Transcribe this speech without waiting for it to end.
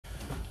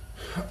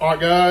All right,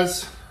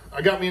 guys,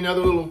 I got me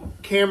another little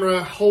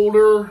camera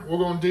holder. We're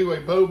going to do a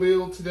bow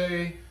build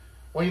today.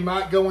 We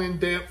might go in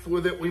depth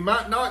with it. We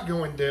might not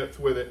go in depth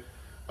with it.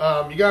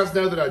 You guys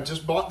know that I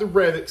just bought the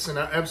Revix, and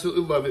I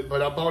absolutely love it,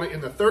 but I bought it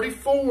in the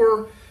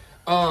 34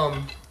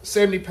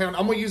 70 pound.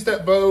 I'm going to use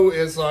that bow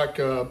as like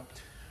a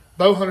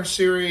bow hunter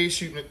series,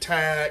 shooting at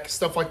tack,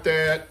 stuff like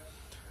that.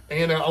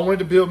 And I wanted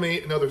to build me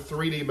another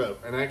 3D bow,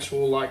 an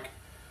actual like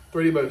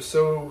 3D bow.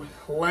 So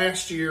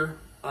last year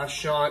I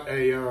shot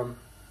a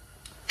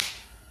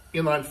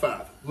Inline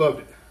 5.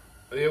 Loved it.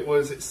 It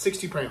was at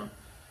 60 pound.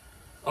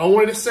 I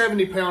wanted a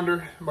 70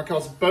 pounder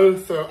because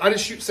both, I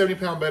just shoot 70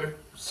 pound better.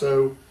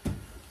 So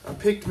I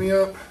picked me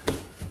up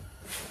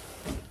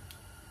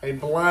a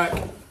black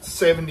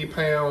 70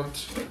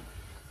 pound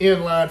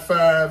Inline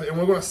 5, and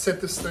we're going to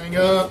set this thing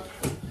up.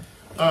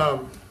 A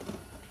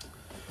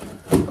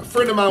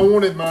friend of mine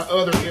wanted my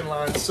other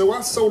Inline, so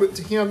I sold it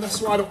to him.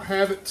 That's why I don't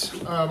have it.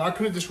 I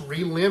could have just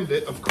re-limbed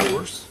it, of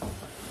course.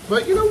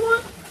 But you know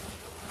what?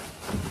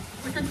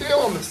 It's a good deal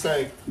on this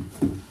thing.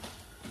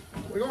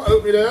 We're going to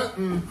open it up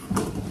and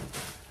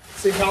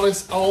see how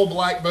this all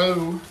black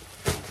bow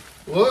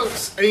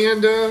looks.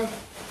 And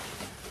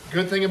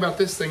good thing about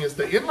this thing is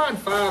the Inline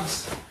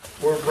 5s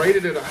were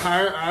rated at a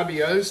higher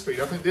IBO speed.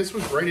 I think this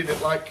was rated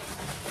at like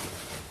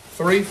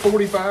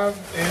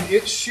 345, and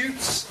it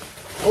shoots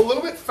a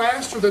little bit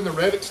faster than the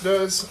Revix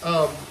does.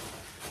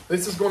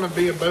 This is going to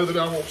be a bow that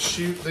I will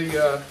shoot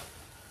the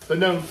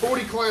known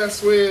 40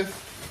 class with,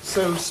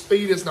 so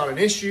speed is not an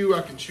issue.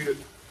 I can shoot it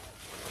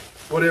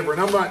whatever,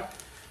 and I'm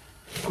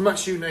not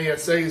shooting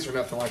ASAs or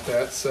nothing like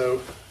that.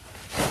 So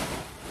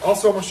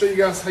also I'm going to show you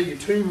guys how you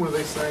tune one of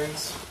these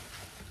things.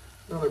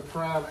 Another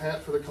prime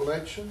hat for the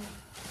collection.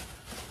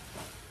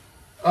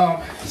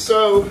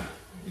 So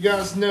you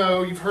guys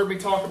know, you've heard me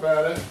talk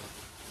about it.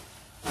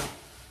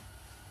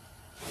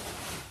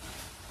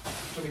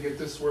 Let me get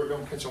this where it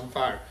don't catch on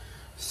fire.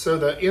 So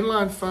the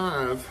Inline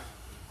 5,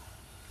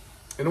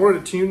 in order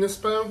to tune this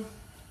bow,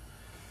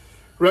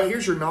 right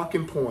here's your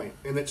knocking point,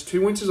 and it's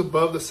 2 inches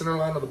above the center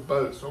line of the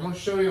bow. So I'm going to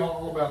show you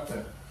all about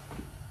that.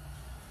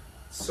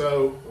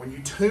 So when you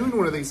tune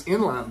one of these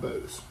inline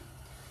bows,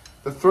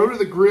 the throat of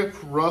the grip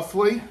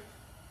roughly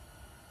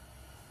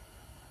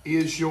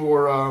is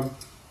your, let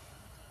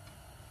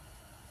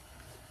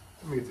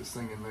me get this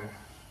thing in there.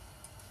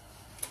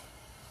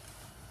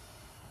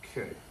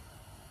 Okay.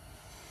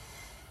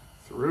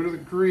 Throat of the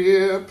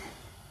grip.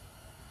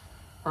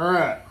 All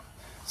right.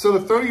 So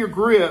the throat of your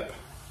grip,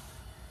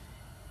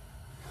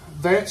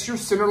 that's your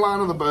center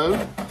line of the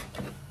bow.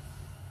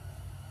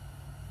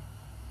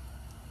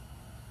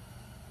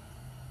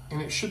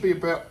 And it should be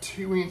about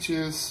 2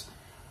 inches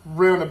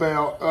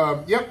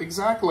roundabout. Yep,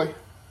 exactly.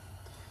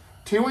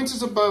 2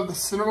 inches above the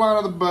center line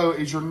of the bow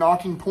is your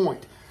knocking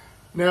point.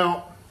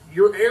 Now,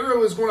 your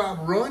arrow is going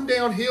to run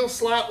downhill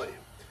slightly.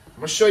 I'm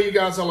going to show you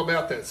guys all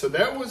about that. So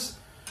that was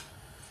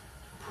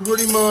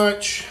pretty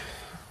much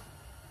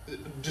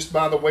just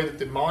by the way that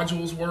the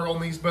modules were on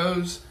these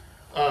bows.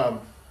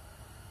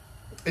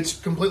 It's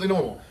completely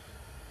normal.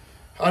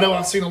 I know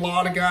I've seen a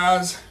lot of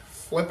guys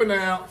flipping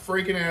out,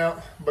 freaking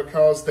out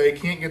because they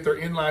can't get their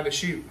inline to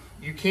shoot.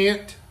 You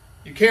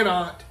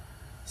cannot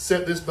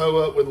set this bow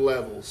up with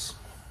levels.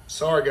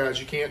 Sorry guys,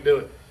 you can't do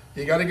it.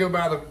 You got to go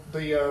by let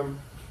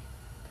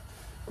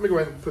me go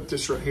ahead and put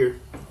this right here.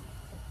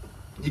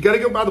 You got to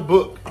go by the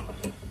book.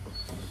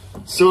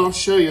 So I'll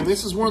show you, and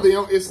this is one of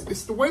the,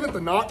 it's the way that the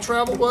knock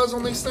travel was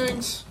on these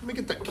things. Let me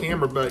get that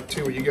camera back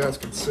too where you guys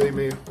can see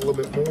me a little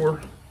bit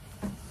more.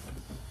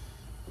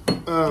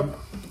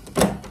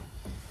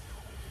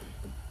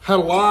 Had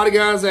a lot of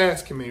guys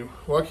asking me,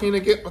 why can't I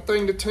get my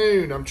thing to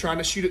tune? I'm trying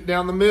to shoot it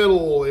down the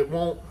middle. It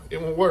won't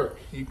work.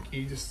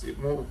 It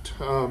won't.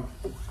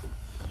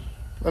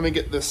 Let me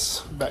get this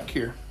back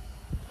here.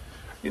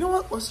 You know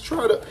what? Let's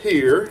try it up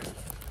here.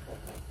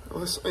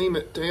 Let's aim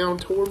it down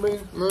toward me.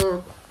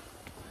 No.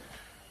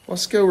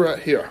 Let's go right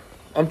here.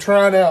 I'm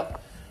trying out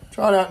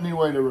a new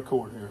way to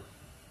record here.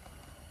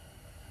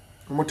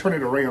 I'm gonna turn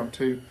it around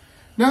too.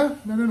 No.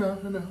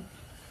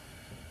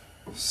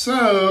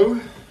 So,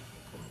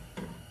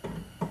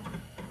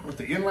 with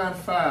the Inline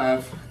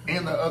 5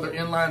 and the other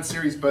Inline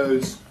series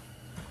bows,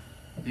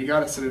 you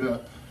gotta set it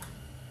up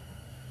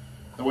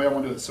the way I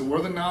want to do it. So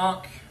where the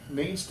knock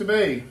needs to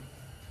be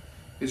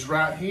is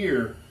right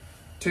here.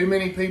 Too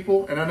many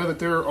people, and I know that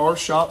there are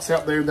shops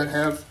out there that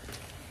have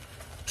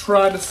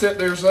tried to set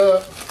theirs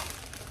up,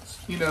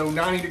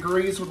 90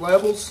 degrees with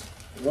levels.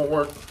 It won't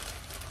work.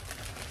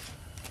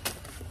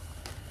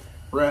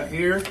 Right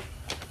here,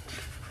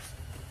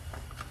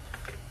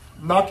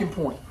 knocking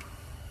point.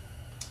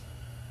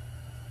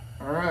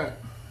 All right.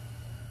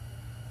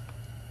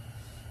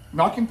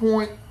 Knocking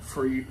point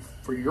for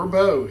your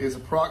bow is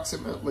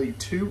approximately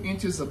 2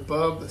 inches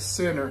above the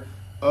center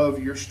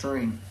of your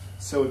string.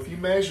 So if you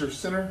measure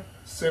center,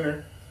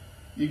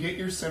 you get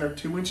your center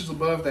 2 inches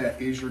above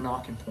that is your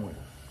knocking point.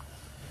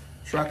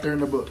 It's right there in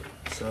the book.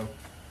 So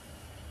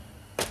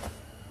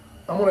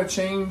I'm going to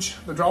change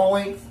the draw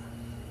length,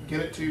 get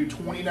it to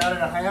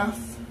 29.5.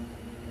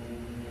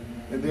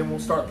 and then we'll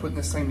start putting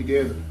this thing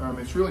together.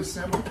 It's really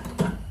simple.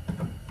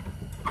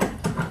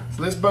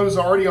 So this bow's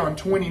already on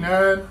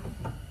 29.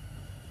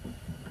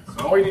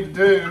 So all you need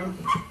to do,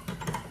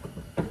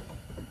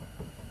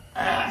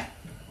 my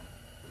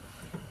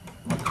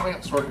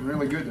clamp's working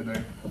really good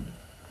today.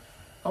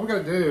 All we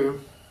gotta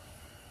do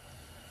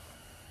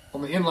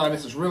on the inline,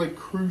 this is really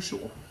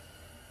crucial.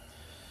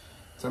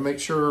 So make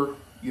sure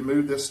you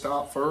move this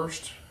stop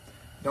first.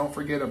 Don't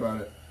forget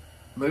about it.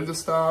 Move the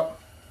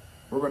stop.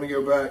 We're gonna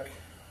go back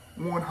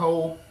one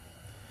hole.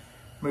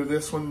 Move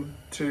this one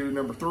to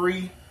number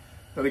 3.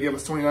 That'll give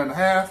us 29 and a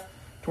half.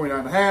 29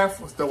 and a half.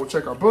 Let's double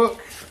check our book.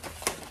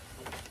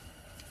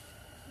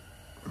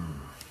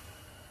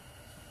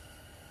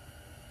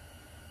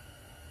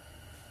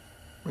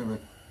 Wait a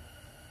minute.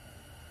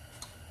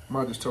 I might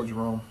have just told you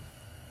wrong.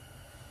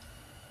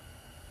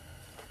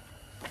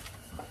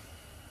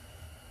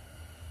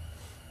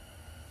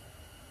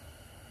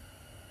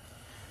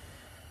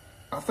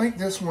 I think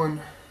this one,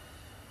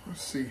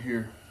 let's see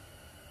here.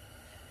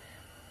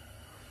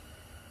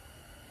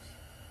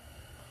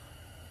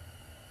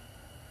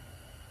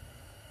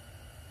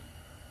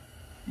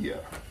 Yeah.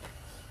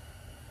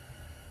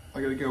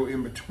 I gotta go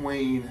in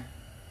between,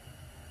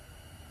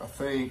 I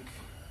think,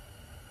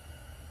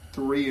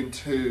 3 and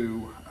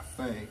 2, I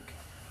think,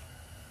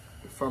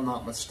 if I'm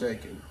not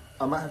mistaken.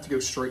 I might have to go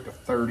straight to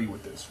 30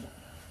 with this one.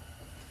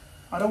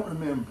 I don't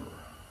remember.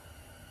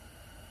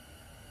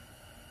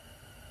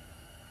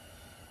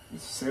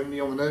 It's 70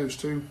 on the nose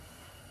too.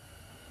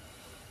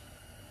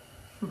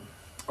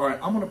 All right,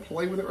 I'm gonna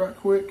play with it right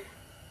quick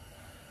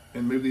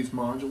and move these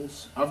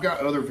modules. I've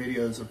got other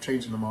videos of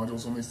changing the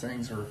modules on these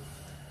things or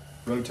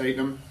rotating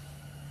them.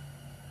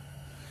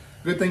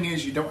 Good thing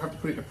is you don't have to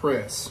put it in a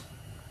press.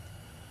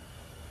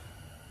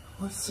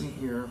 Let's see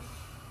here.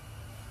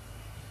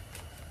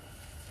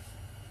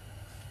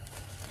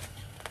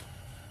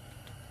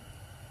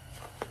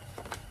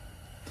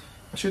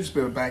 I should just be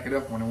able to back it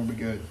up one and we'll be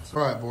good.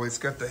 All right, boys,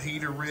 got the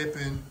heater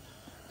ripping.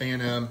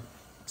 And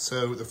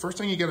so the first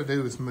thing you gotta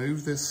do is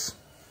move this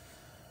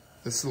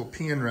little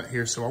pin right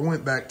here. So I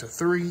went back to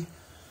 3.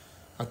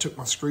 I took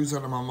my screws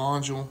out of my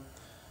module.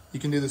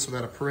 You can do this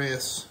without a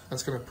press.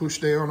 That's gonna push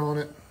down on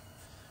it.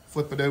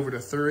 Flip it over to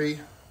 3.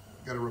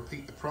 Gotta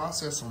repeat the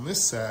process on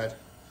this side.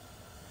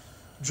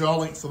 Draw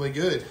length will be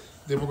good.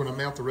 Then we're gonna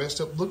mount the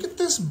rest up. Look at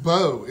this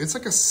bow. It's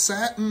like a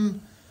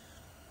satin,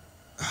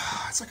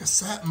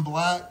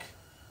 black,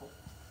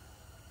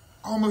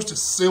 almost a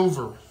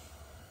silver.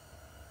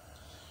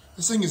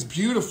 This thing is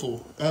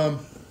beautiful. You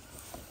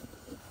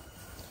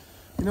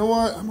know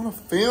what? I'm gonna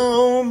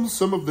film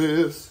some of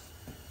this.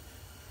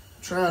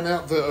 Trying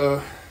out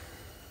the,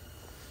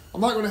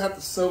 I'm not gonna have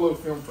to solo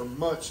film for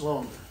much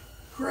longer.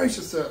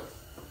 Gracious up.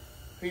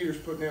 Heater's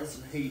putting out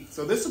some heat.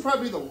 So this will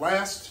probably be the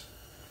last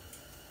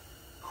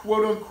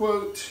quote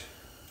unquote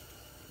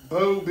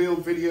bow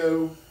build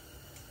video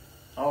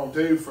I'll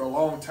do for a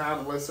long time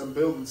unless I'm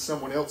building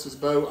someone else's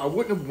bow. I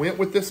wouldn't have went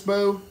with this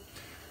bow.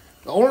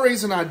 The only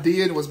reason I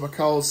did was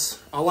because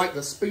I like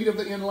the speed of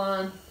the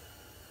inline.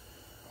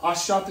 I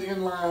shot the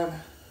inline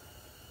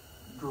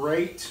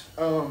great.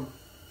 I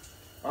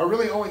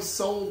really only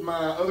sold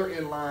my other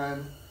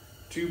inline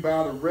to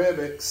buy the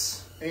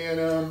Revix,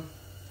 and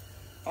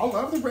I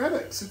love the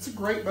Revix. It's a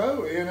great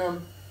bow,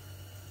 and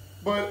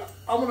but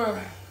I'm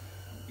gonna,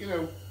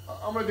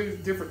 I'm gonna do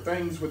different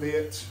things with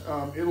it.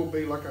 It'll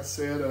be, like I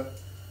said,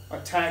 a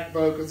tack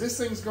bow, because this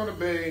thing's gonna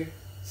be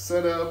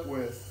set up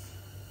with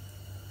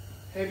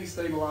heavy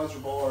stabilizer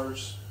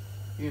bars.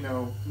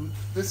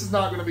 This is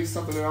not gonna be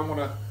something that I'm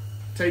gonna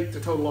take the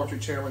Total Archery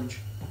Challenge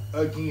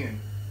again.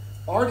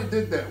 I already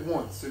did that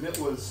once, and it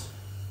was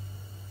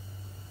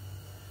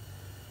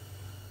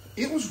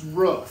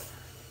rough.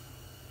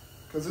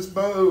 Because this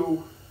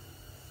bow,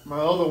 my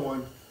other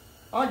one,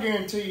 I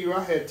guarantee you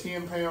I had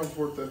 10 pounds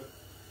worth of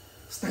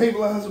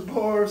stabilizer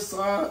bars,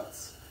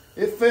 sights.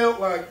 It felt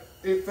like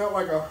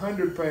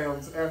 100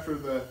 pounds after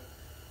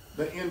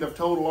the end of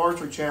Total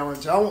Archery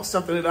Challenge. I want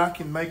something that I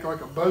can make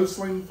like a bow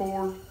sling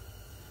for.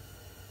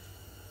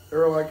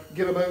 Or like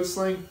get a bow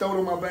sling, throw it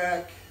on my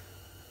back,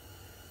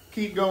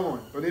 keep going.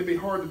 But it'd be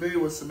hard to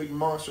do with some big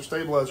monster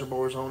stabilizer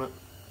bars on it.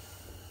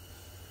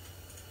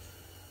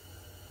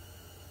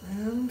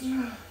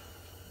 And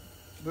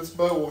this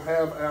bow will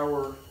have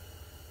our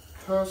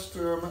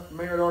custom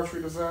Merit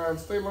Archery Design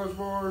stabilizer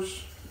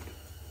bars.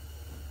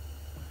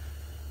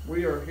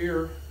 We are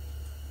here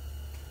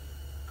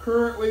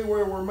currently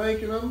where we're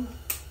making them.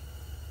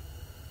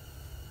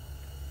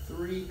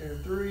 3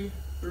 and 3,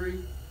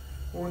 3,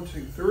 1,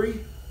 2, 3.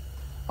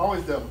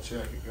 Always double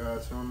check it,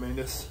 guys. I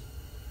mean,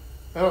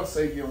 that'll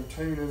save you on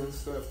tuning and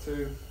stuff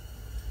too.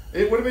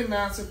 It would have been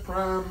nice if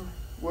Prime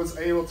was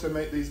able to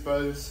make these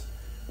bows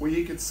where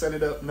you could set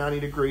it up 90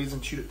 degrees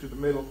and shoot it through the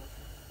middle.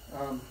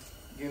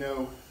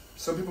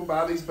 Some people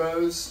buy these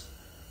bows,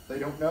 they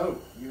don't know.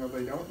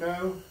 They don't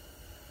know.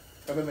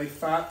 And then they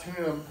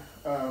fine-tune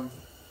them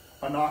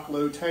a knock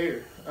low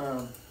tear.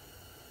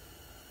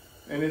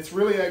 And it's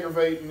really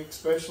aggravating,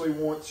 especially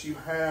once you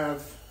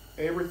have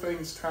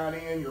everything's tied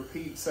in, your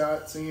peep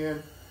sights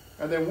in,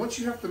 And then once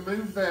you have to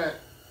move that,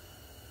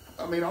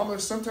 I mean,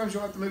 almost sometimes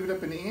you'll have to move it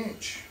up an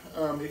inch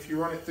if you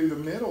run it through the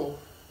middle,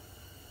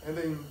 and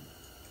then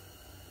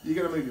you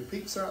got to move your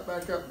peep sight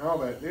back up and all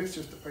that. It's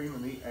just a pain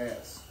in the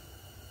ass.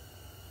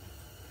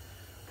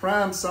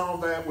 Prime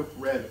solved that with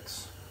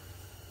Revix.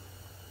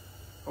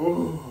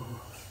 Oh.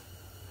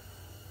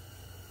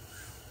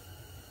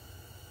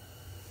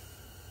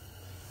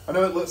 I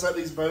know it looks like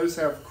these bows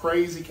have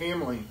crazy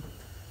cameling.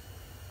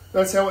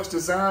 That's how it's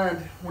designed.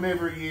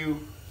 Whenever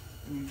you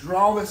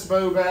draw this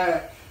bow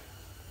back,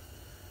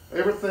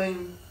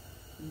 everything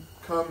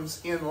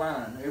comes in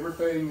line.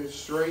 Everything is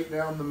straight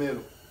down the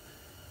middle.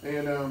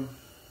 And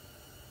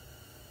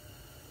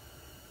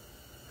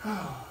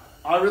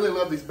I really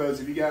love these bows.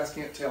 If you guys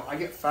can't tell, I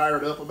get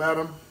fired up about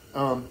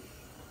them.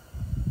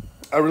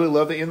 I really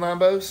love the inline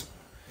bows.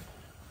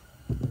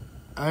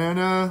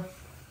 And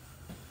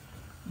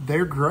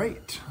they're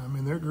great. I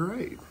mean, they're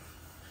great.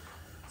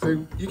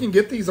 So you can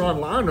get these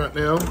online right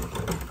now,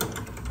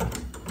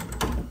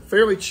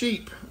 fairly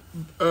cheap.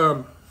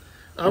 I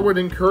would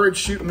encourage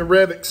shooting the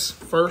Revix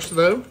first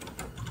though,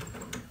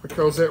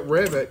 because that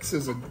Revix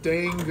is a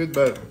dang good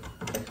bow.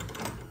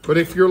 But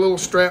if you're a little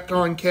strapped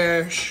on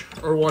cash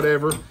or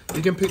whatever,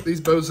 you can pick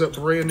these bows up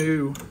brand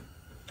new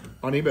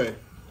on eBay,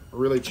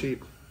 really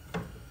cheap.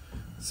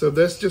 So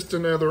that's just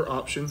another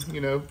option. You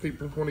know,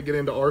 people want to get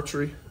into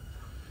archery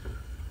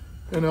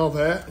and all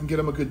that and get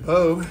them a good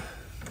bow.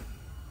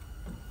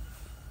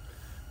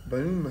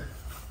 Boom.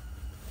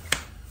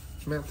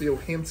 Mount the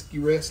old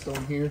Hensky rest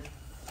on here.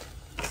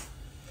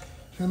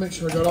 Gotta make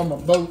sure I got all my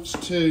bolts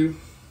too.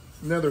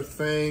 Another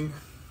thing,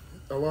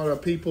 a lot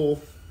of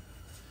people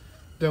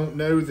don't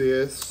know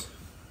this.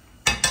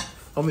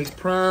 On these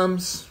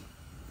primes,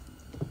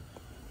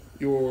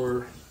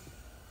 your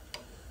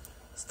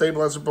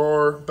stabilizer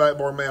bar, back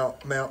bar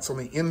mounts on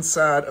the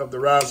inside of the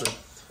riser.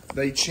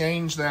 They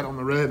changed that on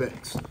the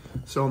Revix.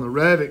 So on the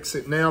Revix,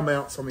 it now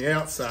mounts on the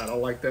outside. I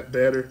like that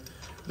better.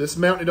 This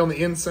mounted on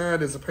the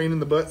inside is a pain in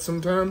the butt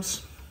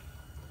sometimes.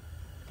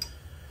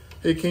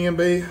 It can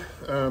be,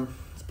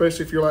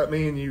 especially if you're like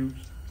me and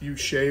you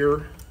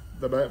share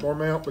the back bar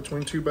mount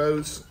between two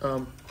bows.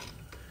 I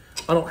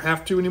don't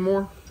have to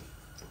anymore.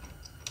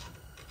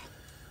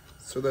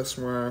 So that's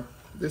why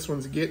this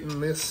one's getting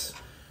this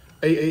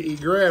AAE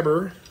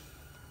grabber.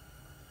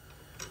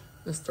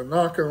 It's the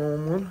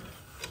knock-on one.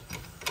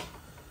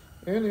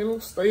 And it'll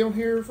stay on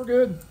here for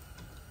good.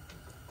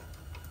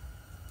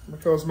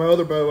 Because my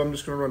other bow, I'm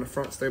just going to run the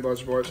front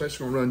stabilizer bar. It's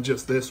actually going to run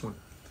just this one.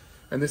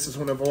 And this is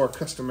one of our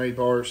custom-made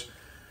bars.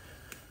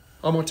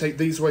 I'm going to take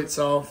these weights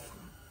off.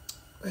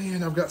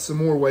 And I've got some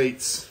more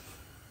weights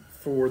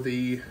for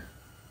the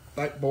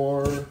back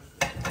bar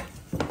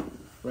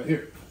right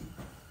here.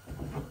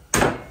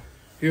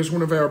 Here's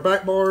one of our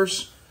back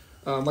bars.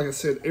 Like I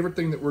said,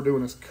 everything that we're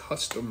doing is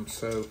custom.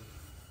 So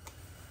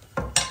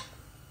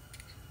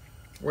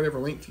whatever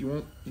length you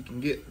want, you can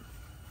get,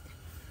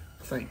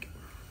 I think.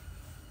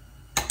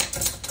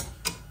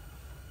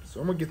 So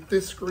I'm gonna get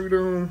this screwed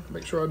on,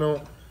 make sure I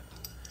don't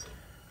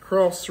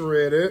cross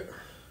thread it,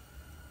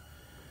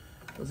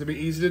 because it'll be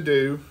easy to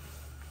do.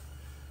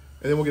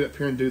 And then we'll get up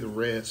here and do the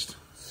rest.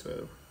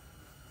 So,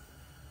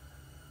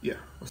 yeah.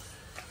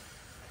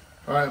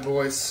 All right,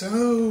 boys,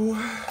 so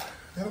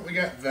now that we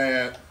got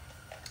that,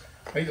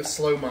 I need to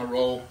slow my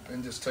roll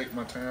and just take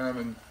my time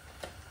and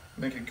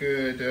make a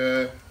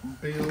good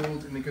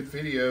build and a good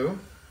video.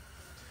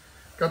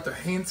 Got the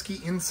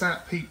Hensky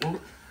Insight peep.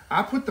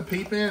 I put the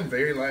peep in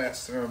very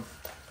last.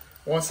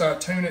 Once I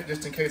tune it,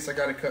 just in case I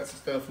got to cut some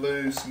stuff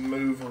loose and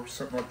move or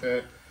something like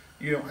that.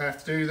 You don't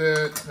have to do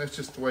that. That's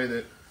just the way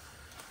that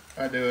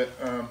I do it.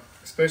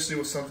 Especially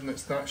with something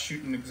that's not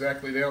shooting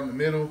exactly down the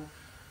middle.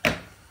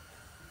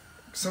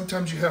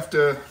 Sometimes you have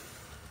to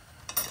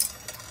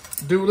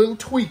do a little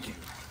tweaking,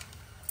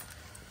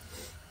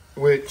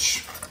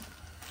 which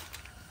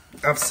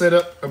I've set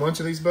up a bunch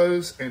of these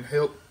bows and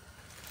helped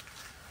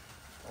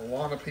a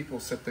lot of people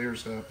set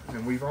theirs up,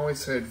 and we've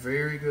always had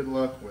very good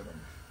luck with them.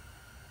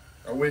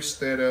 I wish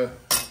that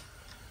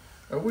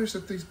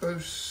these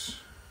bows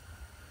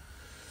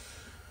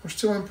were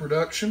still in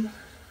production.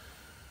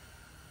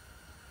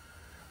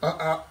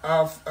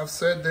 I've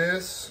said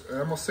this, and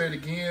I'm gonna say it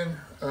again.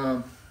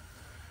 I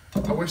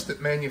wish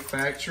that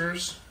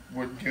manufacturers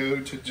would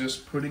go to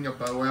just putting a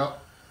bow out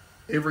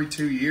every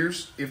 2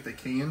 years if they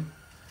can.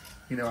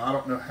 You know, I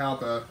don't know how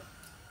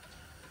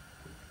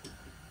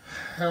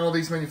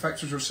these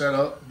manufacturers are set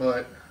up,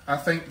 but I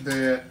think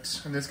that,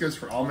 and this goes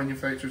for all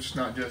manufacturers, it's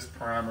not just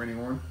Prime or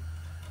anyone,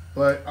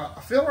 but I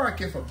feel like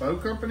if a bow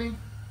company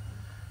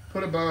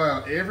put a bow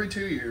out every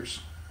 2 years,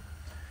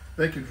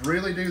 they could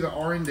really do the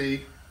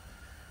R&D.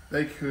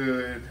 They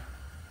could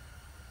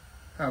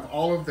have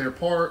all of their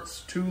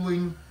parts,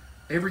 tooling,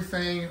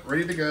 everything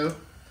ready to go.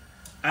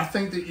 I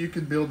think that you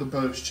could build the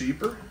bows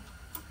cheaper.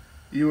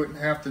 You wouldn't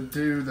have to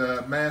do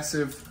the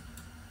massive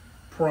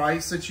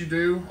price that you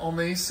do on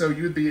these. So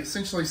you would be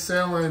essentially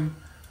selling,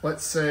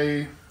 let's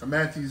say, a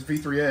Matthews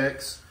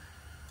V3X,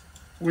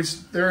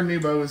 which their new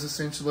bow is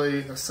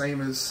essentially the same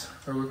as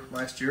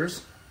last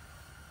year's.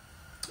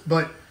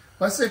 But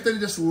let's say if they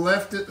just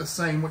left it the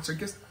same, which I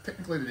guess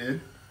technically they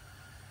did.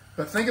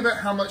 But think about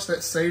how much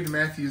that saved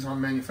Matthews on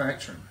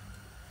manufacturing.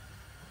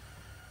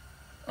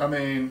 I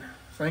mean,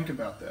 think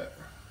about that.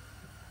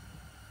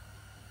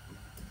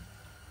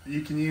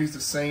 You can use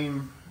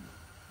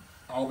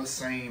all the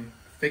same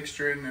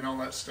fixturing and all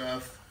that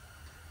stuff.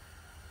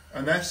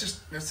 And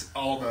that's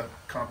all the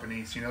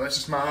companies, you know, that's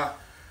just my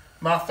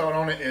thought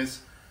on it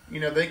is, you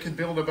know, they could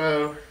build a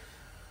bow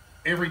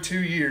every 2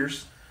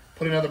 years,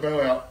 put another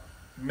bow out,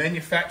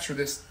 manufacture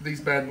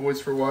these bad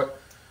boys for what?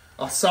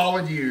 A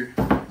solid year.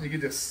 You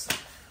could just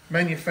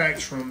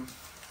manufacture them.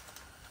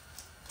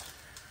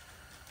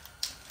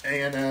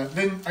 And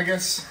then I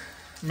guess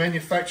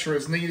manufacture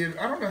as needed.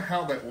 I don't know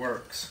how that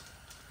works.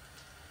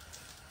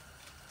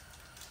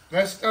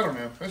 I don't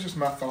know. That's just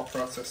my thought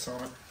process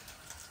on it.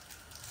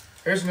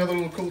 Here's another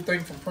little cool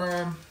thing from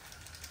Prime.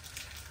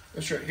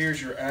 This right here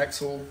is your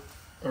axle,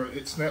 or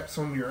it snaps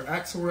on your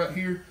axle right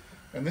here.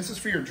 And this is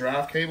for your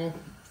drive cable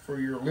for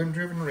your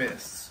limb-driven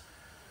wrists.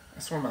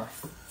 That's one of my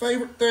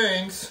favorite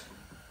things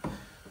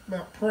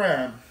about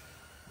Prime.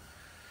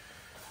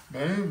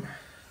 Boom.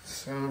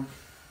 So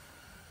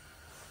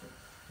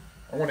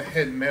I went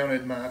ahead and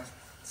mounted my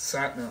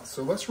sight mount.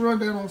 So let's run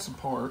down on some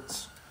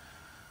parts.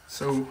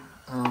 So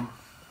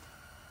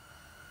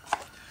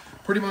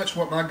pretty much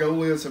what my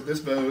goal is of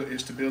this bow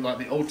is to build like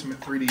the ultimate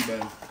 3D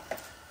bow.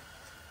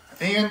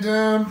 And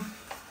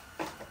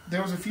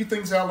there was a few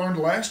things I learned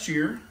last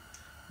year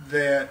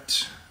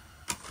that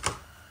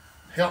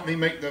helped me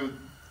make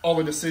all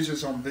the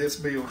decisions on this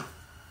build.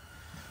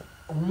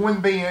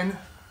 One being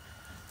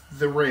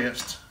the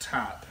rest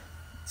type.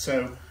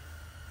 So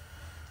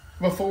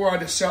before I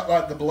just shot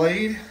like the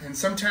blade, and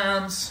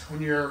sometimes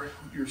when you're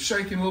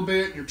shaking a little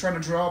bit, you're trying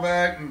to draw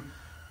back,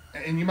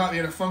 and you might be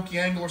at a funky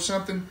angle or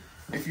something.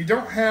 If you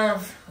don't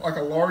have like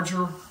a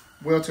larger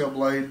welltail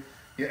blade,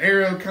 your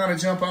arrow kind of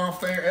jump off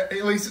there.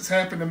 At least it's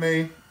happened to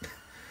me.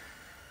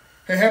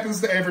 It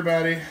happens to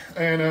everybody,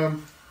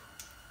 and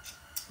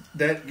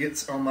that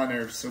gets on my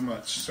nerves so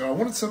much. So I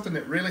wanted something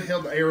that really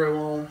held the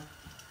arrow on.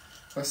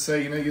 Let's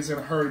say, you know, you're in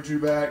a hurry, drew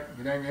back,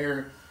 your dang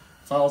arrow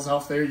falls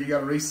off there, you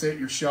got to reset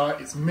your shot.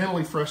 It's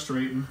mentally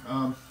frustrating.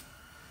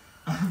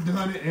 I've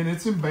done it, and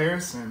it's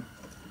embarrassing.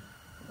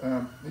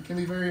 It can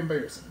be very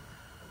embarrassing.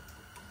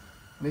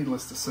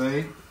 Needless to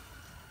say.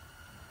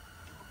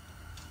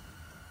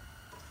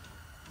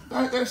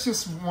 That's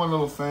just one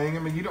little thing. I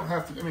mean, you don't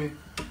have to, I mean,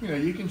 you know,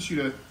 you can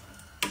shoot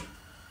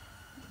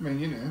I mean,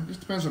 you know, it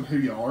just depends on who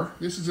you are.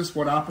 This is just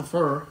what I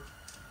prefer.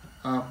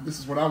 This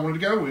is what I wanted to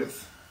go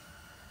with.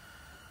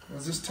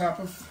 Was this type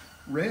of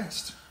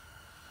rest.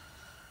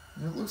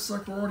 And it looks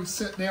like we're already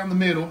set down the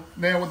middle.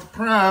 Now with the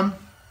Prime,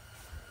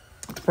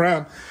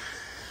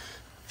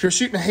 if you're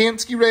shooting a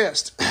Hansky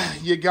rest,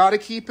 you got to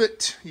keep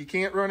it. You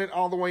can't run it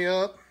all the way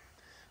up.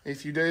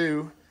 If you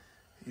do,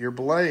 your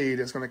blade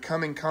is going to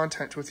come in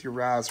contact with your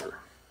riser.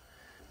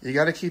 You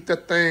got to keep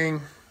that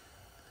thing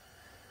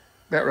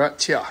about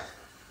right here.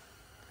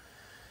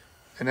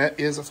 And that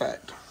is a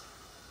fact.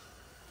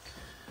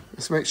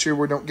 Let's make sure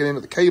we don't get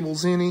into the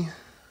cables any.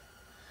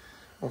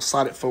 We'll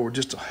slide it forward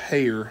just a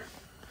hair.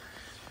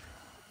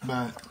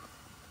 But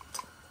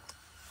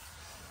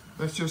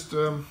that's just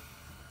some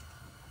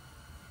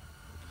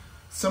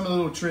of the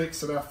little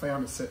tricks that I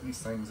found to setting these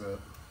things up.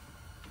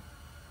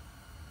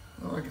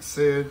 Well, like I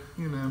said,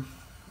 you know.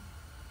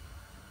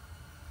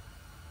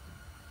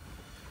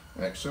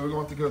 Actually, we're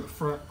going to have to go to the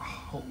front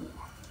hole.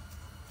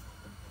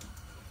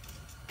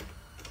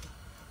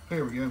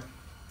 There we go.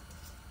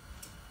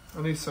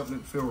 I need something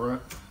that feel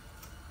right.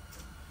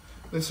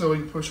 This so we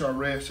can push our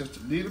rest just a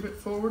little bit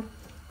forward,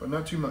 but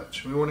not too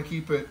much. We want to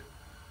keep it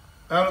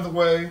out of the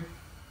way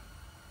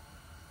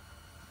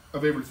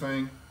of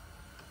everything.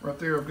 Right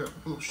there, I've got a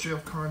little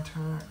shelf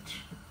contact.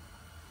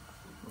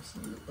 Let's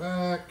move it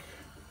back.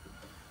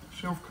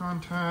 Shelf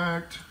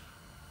contact.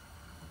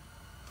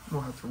 I'm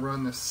gonna have to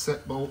run this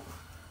set bolt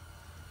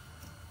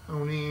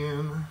on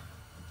in.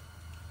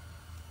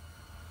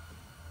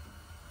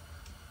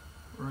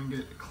 We're gonna get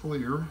it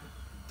clear.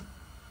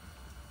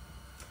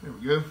 There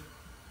we go.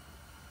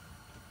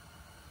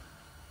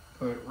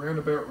 Put it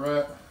roundabout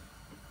right.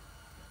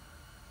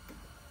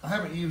 I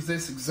haven't used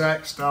this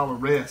exact style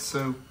of rest,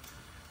 so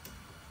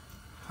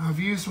I've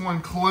used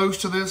one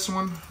close to this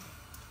one,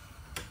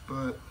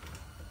 but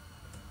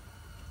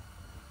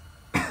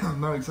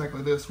not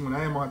exactly this one.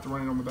 I am going to have to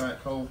run it on the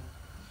back hole,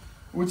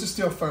 which is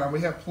still fine.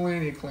 We have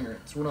plenty of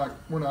clearance.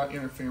 We're not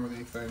interfering with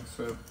anything.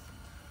 So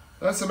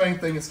that's the main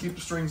thing, is keep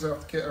the strings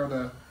off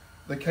the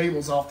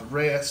cables off the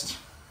rest.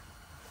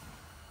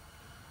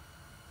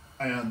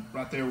 And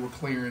right there we're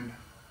clearing.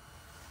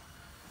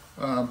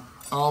 I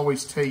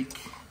always take,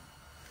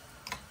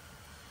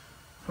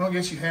 I don't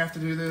guess you have to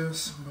do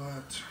this,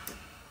 but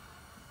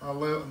I'll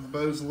let the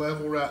bow's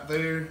level right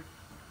there.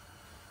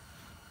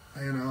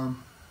 And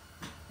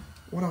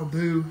what I'll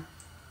do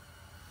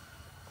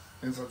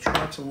is I'll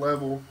try to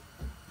level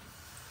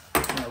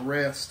my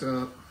rest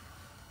up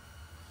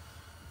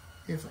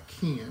if I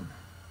can,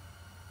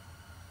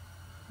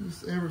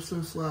 just ever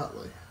so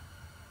slightly.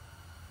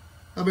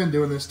 I've been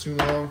doing this too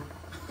long.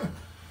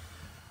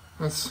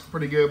 That's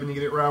pretty good when you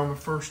get it right on the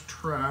first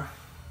try.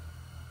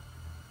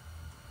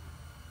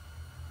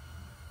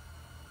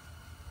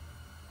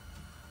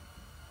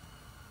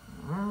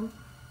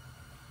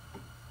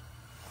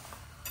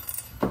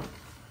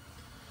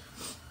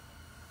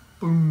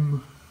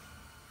 Boom.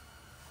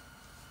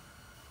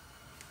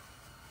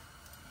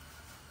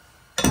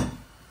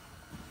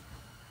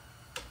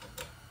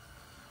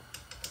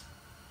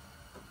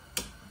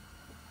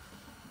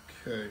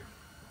 Okay.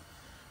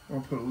 I'm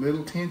gonna put a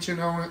little tension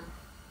on it.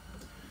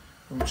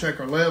 I'm gonna check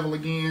our level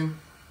again.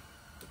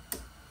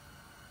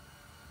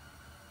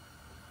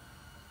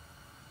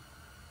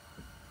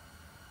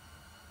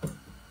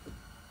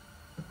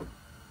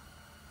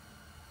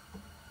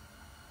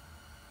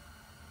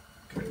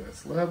 Okay,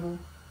 that's level.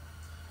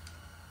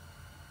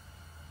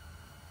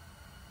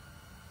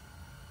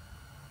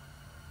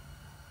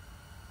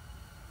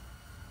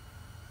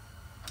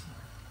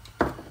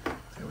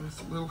 It's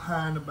a little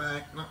high in the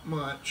back, not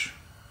much.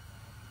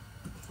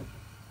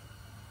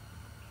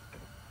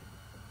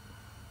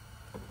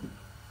 Okay,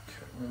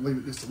 I'm gonna leave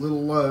it just a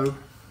little low.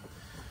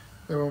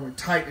 Then when we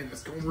tighten it,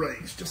 it's gonna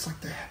raise just like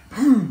that.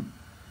 Boom!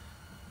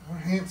 Our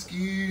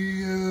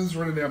Hansky is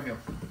running downhill.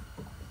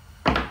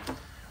 Alright.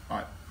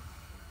 Let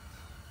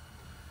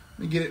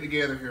me get it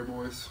together here,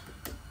 boys.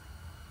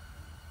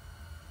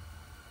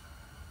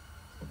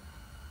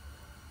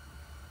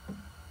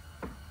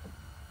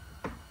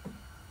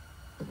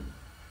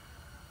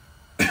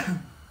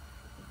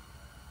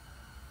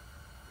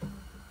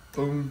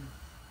 Boom.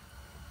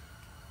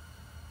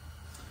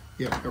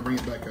 Yeah, I'll bring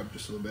it back up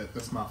just a little bit.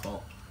 That's my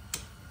fault.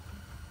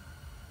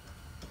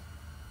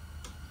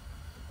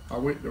 I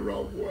went the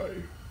wrong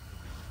way.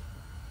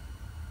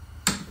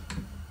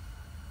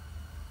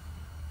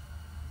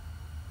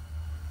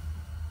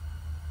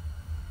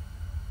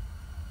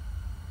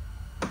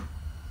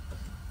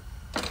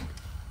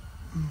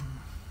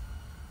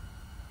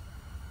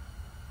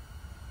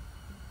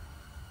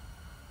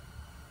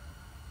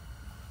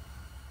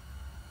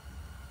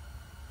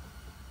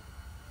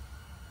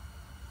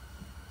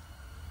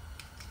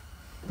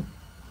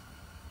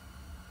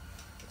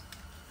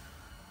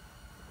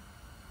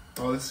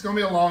 Oh, this is going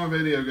to be a long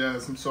video,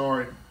 guys. I'm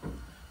sorry.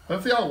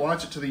 Hopefully y'all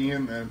watch it to the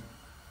end, then.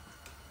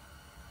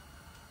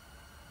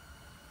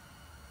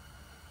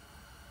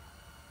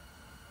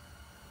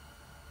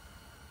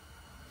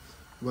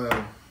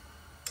 Well,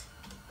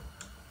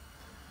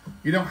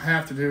 you don't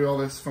have to do all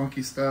this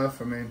funky stuff.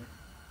 I mean,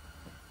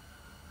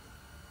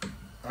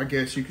 I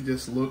guess you could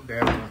just look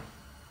down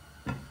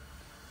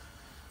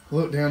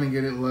and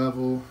get it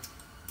level,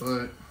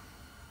 but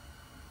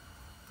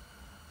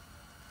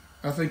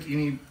I think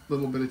any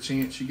little bit of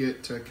chance you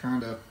get to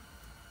kind of,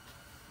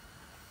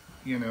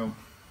 you know,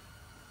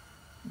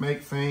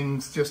 make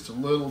things just a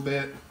little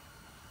bit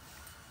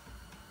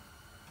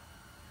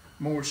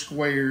more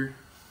square,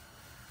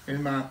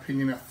 in my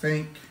opinion, I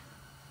think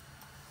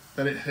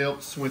that it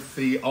helps with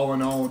the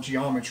all-in-all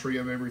geometry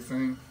of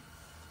everything.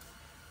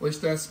 At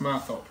least that's my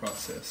thought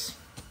process.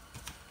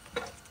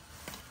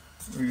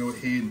 We're going to go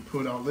ahead and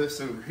put all this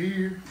over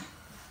here.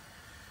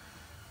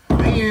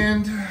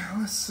 And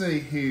let's see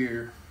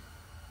here.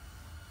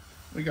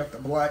 We got the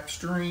black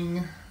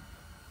string.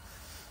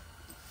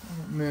 I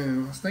don't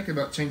know. I was thinking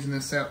about changing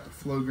this out to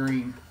flow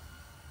green.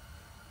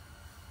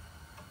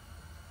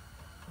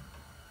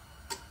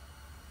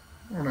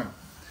 I don't know.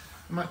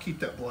 I might keep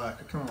that black.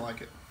 I kind of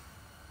like it.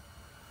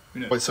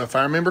 You know. So if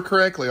I remember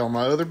correctly on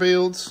my other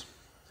builds,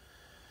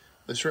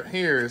 this right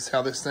here is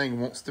how this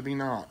thing wants to be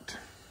knocked.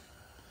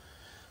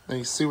 Now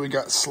you see we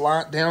got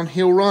slight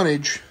downhill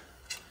runnage,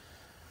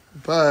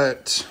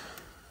 but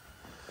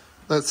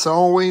that's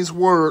always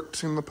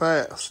worked in the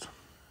past.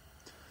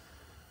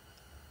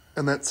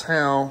 And that's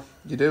how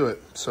you do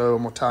it. So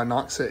I'm going to tie a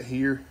knock set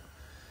here.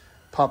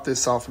 Pop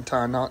this off and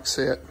tie a knock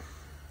set.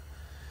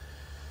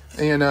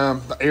 And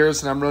the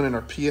arrows that I'm running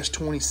are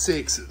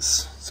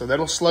PS26s. So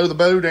that'll slow the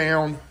bow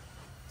down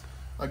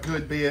a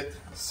good bit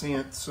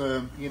since,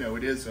 you know,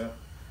 it's going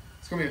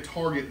to be a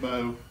target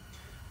bow.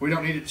 We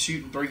don't need it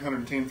shooting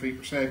 310 feet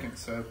per second.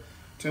 So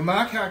to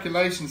my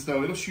calculations,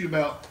 though, it'll shoot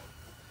about,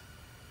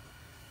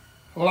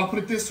 well, I'll put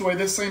it this way.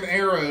 This same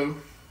arrow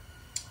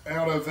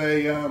out of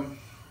a,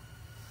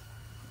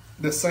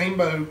 the same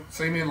bow,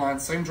 same inline,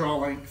 same draw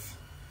length,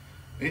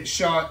 it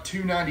shot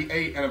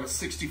 298 out of a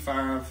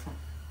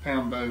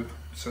 65-pound bow.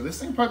 So this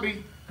thing probably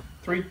be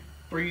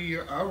three,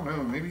 I don't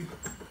know, maybe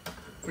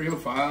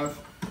 305,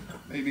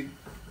 maybe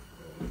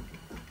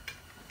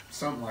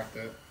something like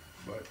that.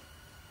 But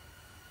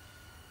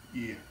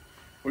yeah,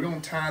 we're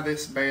gonna tie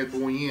this bad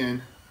boy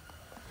in,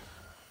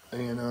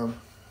 and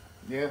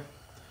yeah,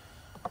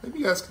 maybe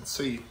you guys can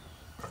see.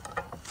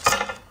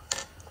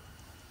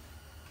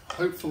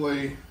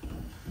 Hopefully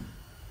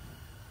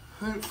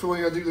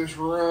I do this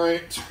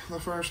right the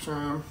first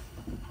time.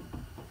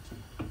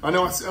 I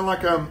know I sound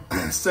like I'm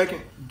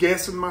second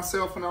guessing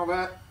myself and all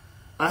that.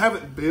 I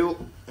haven't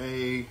built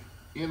a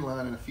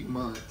inline in a few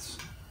months.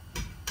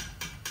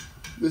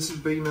 This is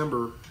big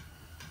number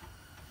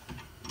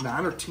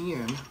 9 or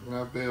 10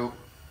 that I've built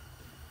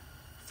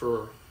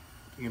for,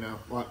 you know,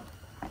 like,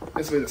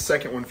 this will be the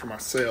second one for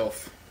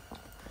myself.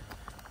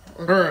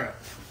 All right.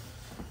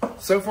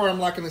 So far, I'm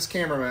liking this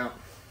camera mount.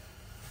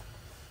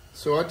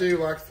 So I do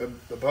like the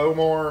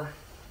Bowmar.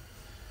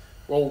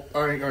 Well,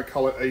 I ain't gonna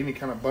call it any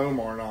kind of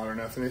Bowmar knot or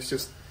nothing. It's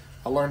just,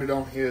 I learned it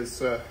on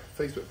his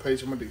Facebook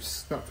page. I'm gonna do,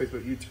 not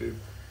Facebook, YouTube.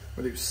 I'm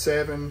gonna do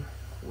 7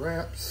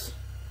 wraps.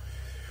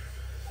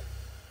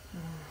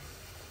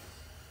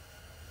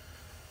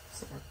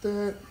 Something like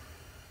that.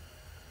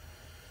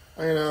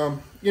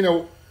 And, you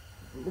know,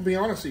 I'll be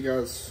honest with you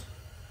guys,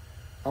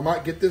 I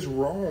might get this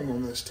wrong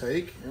on this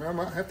take, and I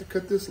might have to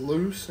cut this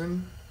loose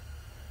and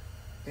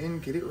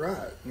get it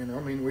right. You know,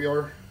 I mean,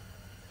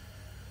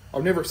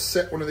 I've never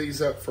set one of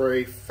these up for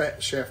a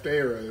fat shaft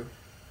arrow,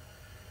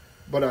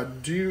 but I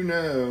do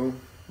know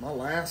my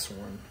last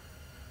one,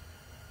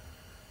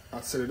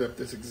 I set it up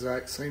this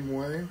exact same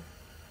way,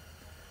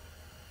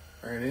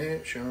 and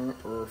it shone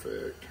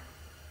perfect.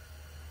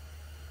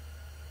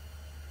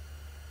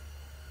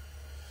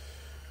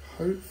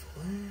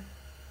 Hopefully.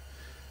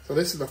 So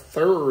this is the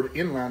 3rd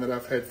inline that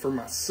I've had for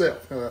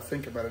myself. Now that I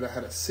think about it, I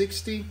had a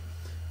 60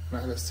 and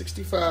I had a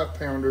 65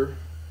 pounder.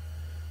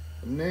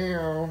 And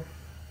now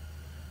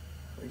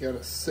we got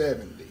a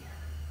 70.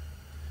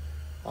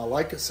 I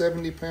like a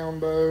 70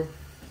 pound bow.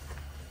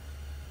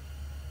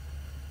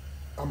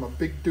 I'm a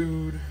big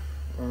dude.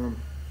 And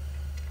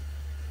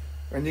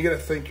you got to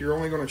think you're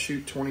only going to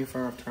shoot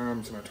 25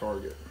 times in a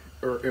target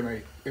or in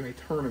a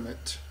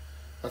tournament,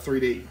 a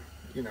 3D.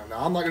 You know,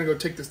 now I'm not going to go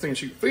take this thing and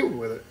shoot field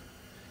with it,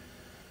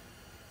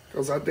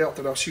 because I doubt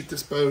that I'll shoot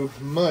this bow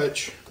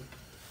much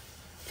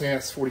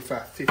past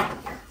 45, 50.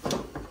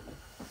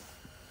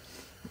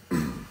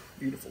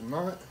 Beautiful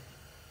knot.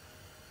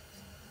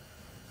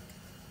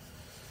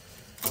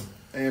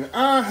 And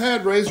I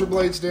had razor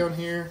blades down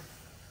here.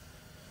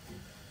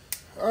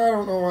 I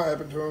don't know what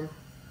happened to them.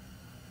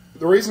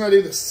 The reason I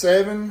do the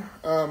 7,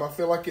 I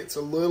feel like it's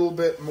a little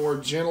bit more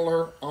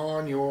gentler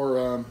on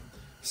your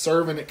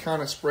serving. It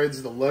kind of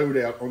spreads the load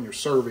out on your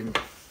serving,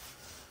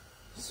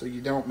 so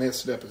you don't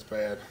mess it up as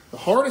bad. The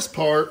hardest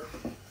part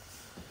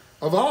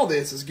of all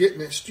this is getting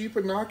this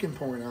stupid knocking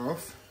point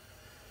off,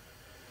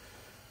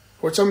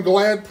 which I'm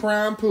glad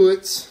Prime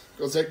puts,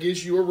 because that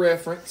gives you a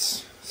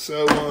reference.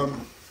 So,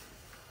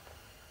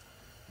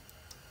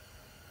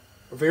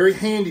 a very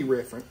handy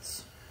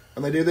reference.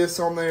 And they do this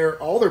on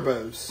all their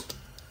bows.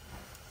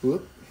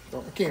 Whoop,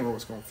 thought my camera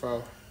was going to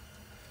fall.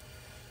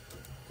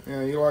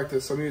 Yeah, you like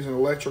this. I'm using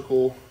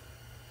electrical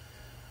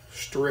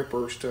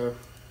strippers to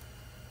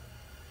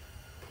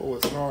pull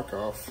this knock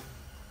off.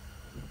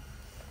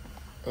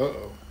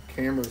 Uh-oh.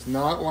 Camera's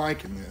not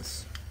liking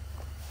this.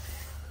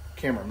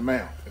 Camera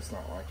mount is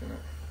not liking it.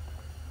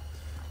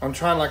 I'm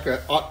trying like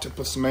that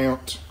octopus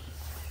mount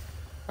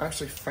I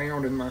actually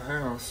found in my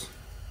house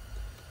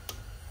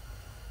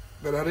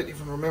that I didn't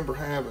even remember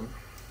having.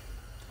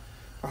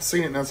 I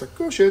seen it and I was like,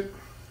 oh shit.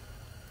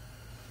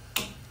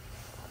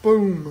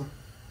 Boom.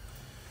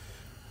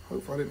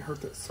 Hopefully I didn't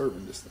hurt that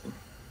serving this thing.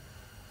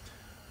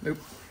 Nope.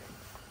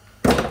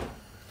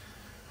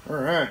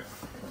 Alright.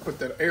 Put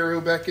that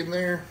arrow back in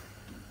there.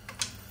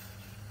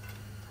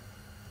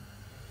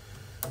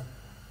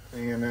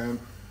 And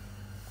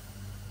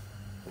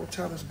we'll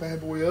tie this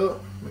bad boy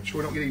up. Make sure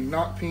we don't get any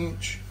knot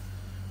pinch.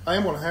 I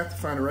am going to have to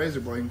find a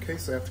razor blade in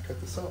case I have to cut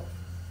this off.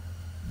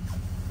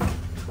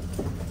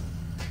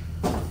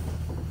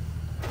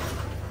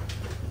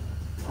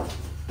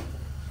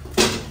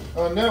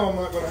 No, I'm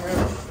not going to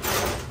have it.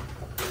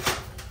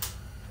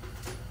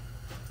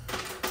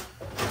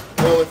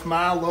 Well, with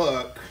my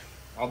luck,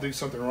 I'll do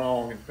something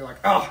wrong and be like,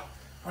 ah,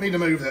 I need to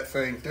move that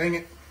thing. Dang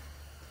it.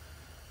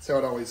 That's how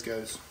it always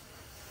goes.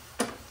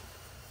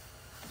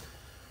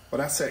 But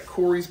I set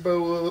Corey's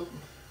bow up.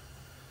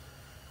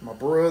 My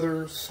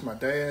brothers, my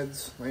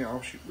dad's, they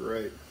all shoot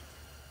great.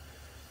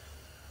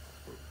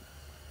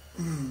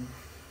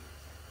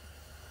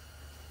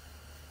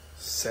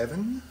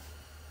 7.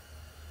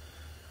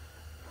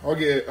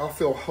 I'll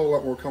feel a whole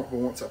lot more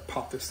comfortable once I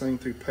pop this thing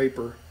through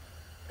paper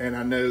and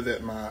I know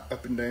that my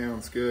up and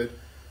down's good.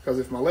 Because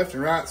if my left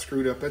and right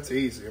screwed up, that's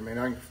easy. I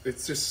mean,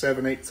 it's just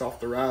 7/8 off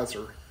the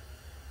riser.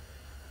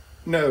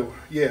 No,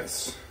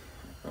 yes.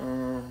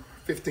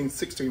 15,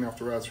 16 off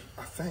the riser,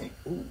 I think.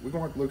 Ooh, we're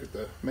going to have to look at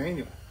the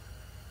manual.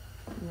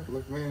 We're going to have to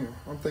look at the manual.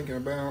 I'm thinking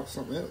about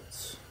something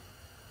else.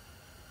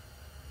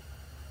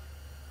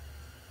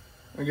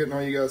 I'm getting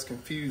all you guys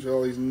confused with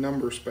all these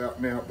numbers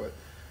spouting out, but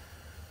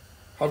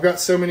I've got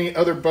so many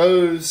other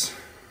bows,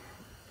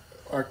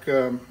 like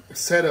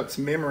setups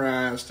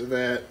memorized,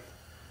 that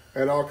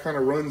it all kind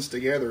of runs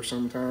together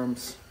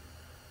sometimes.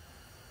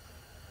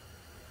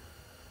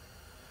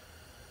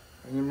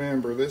 And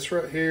remember, this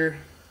right here,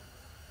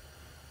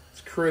 it's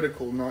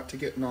critical not to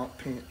get knot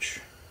pinch.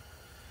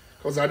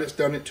 Because I just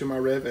done it to my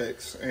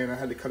RevX and I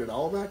had to cut it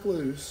all back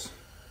loose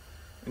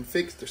and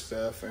fix the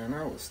stuff, and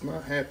I was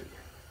not happy.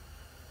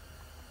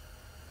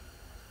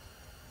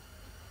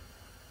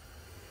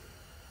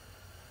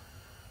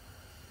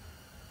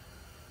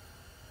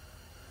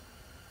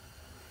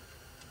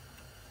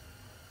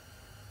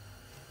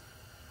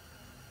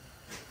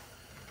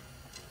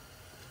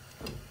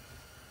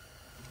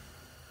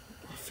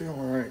 feel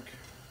like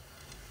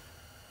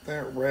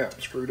that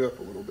wrap screwed up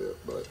a little bit,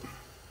 but it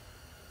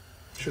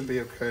should be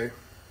okay.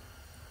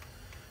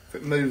 If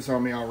it moves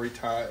on me, I'll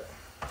retie it.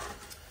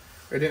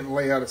 It didn't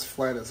lay out as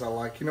flat as I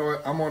like. You know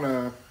what? I'm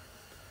gonna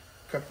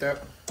cut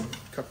that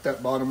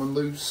bottom one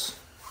loose.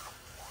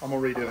 I'm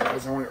gonna redo it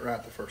because I want it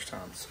right the first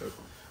time. So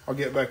I'll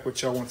get back with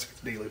y'all once I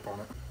get the D-loop on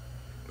it.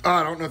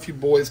 I don't know if you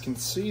boys can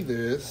see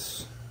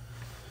this,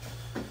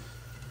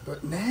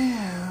 but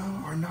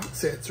now our knock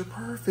sets are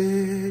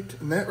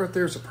perfect. And that right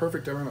there is a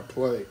perfect amount of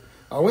play.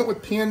 I went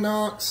with pin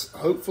knocks.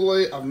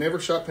 Hopefully, I've never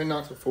shot pin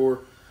knocks before.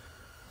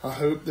 I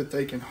hope that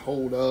they can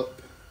hold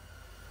up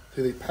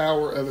to the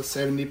power of a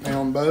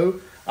 70-pound bow.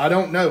 I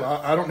don't know.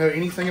 I don't know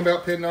anything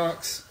about pin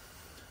knocks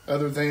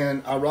other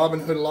than I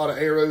Robin Hood a lot of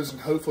arrows,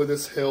 and hopefully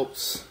this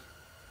helps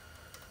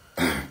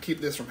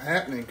keep this from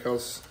happening,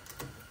 because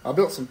I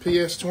built some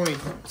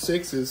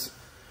PS26s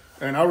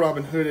and I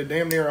Robin Hooded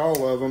damn near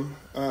all of them.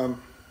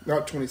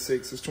 Not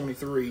 26s,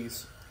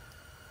 23s.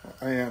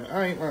 And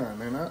I ain't lying,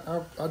 man.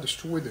 I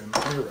destroyed them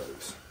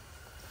arrows.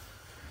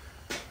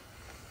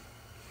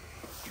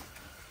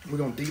 We're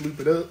going to D-loop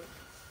it up.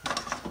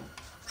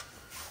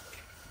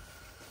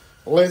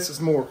 Less is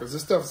more, because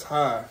this stuff's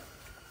high.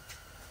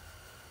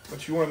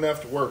 But you want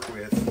enough to work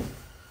with.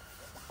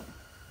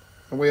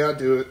 The way I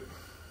do it,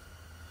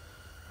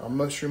 I'll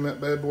mushroom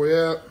that bad boy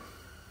out.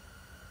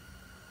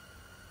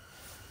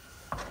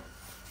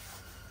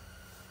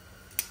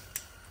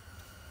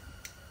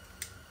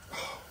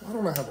 Why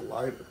don't I have a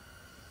lighter?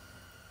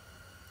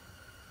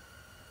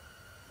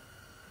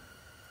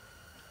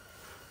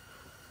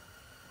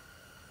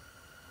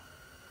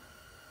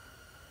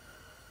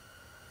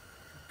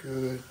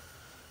 Good.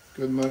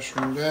 Good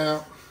mushroomed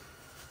out.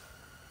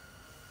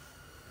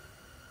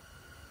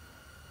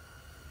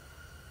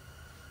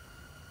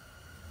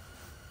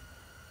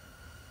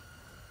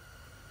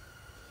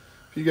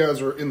 If you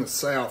guys are in the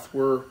south,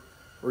 we're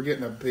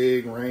getting a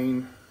big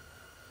rain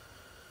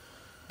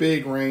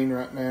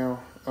right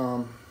now,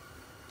 and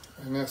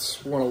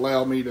that's what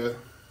allowed me to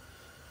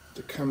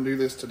come do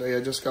this today.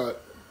 I just got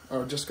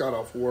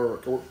off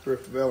work. I worked with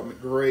Thrift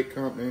Development, great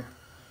company,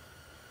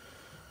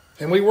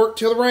 and we worked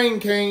till the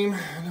rain came.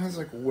 And I was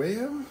like,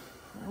 well,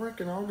 I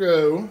reckon I'll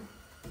go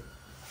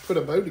put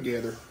a bow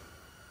together,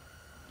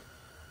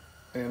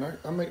 and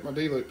I make my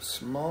D-loop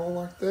small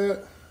like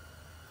that.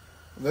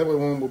 That way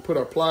when we put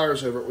our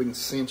pliers over it, we can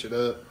cinch it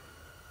up.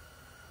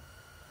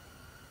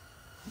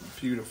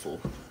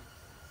 Beautiful.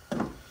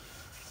 I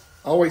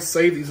always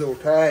save these little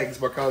tags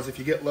because if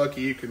you get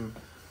lucky, you can...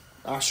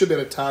 I should be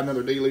able to tie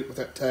another D-loop with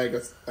that tag.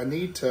 I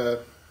need to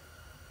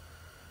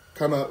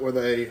come up with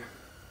a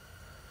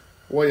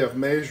way of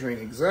measuring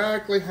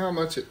exactly how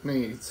much it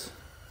needs.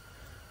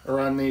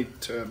 Or I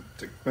need to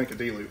make a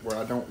D-loop where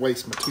I don't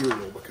waste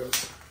material,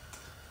 because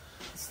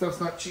stuff's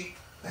not cheap.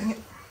 Dang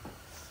it.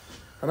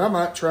 And I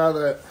might try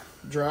that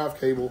drive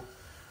cable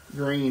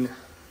green.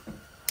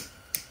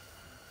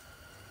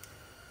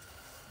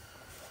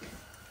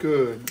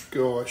 Good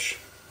gosh.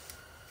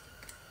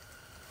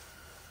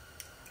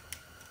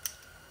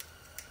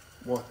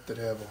 What the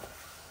devil?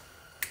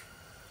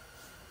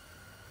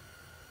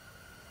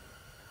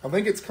 I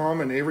think it's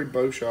common. Every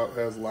bow shop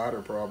has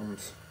lighter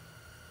problems.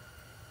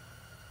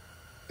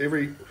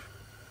 Everyone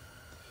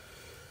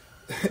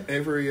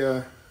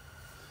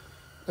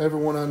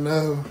I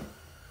know,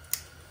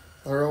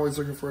 they're always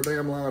looking for a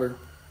damn lighter.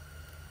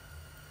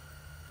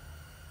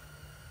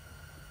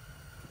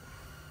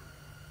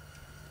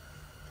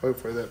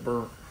 Hopefully that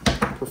burnt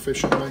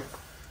proficiently.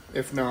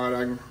 If not,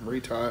 I can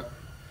retie it.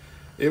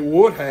 It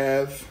would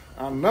have,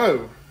 I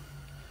know,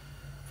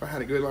 if I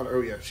had a good lighter.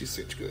 Oh yeah, she's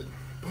stitched good.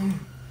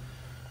 Boom.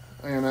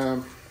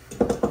 And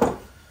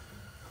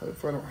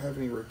hopefully I don't have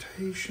any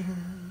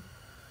rotation.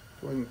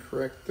 Go ahead and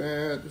correct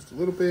that just a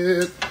little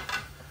bit.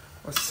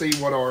 Let's see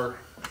what our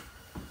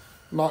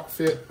knock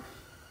fit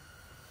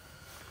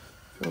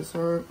feels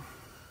like.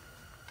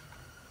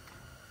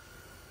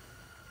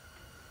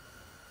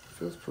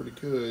 Feels pretty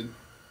good.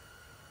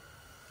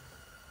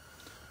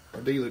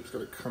 Our D-loop's got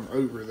to come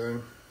over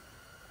though.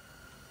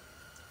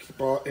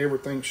 Keep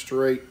everything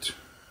straight.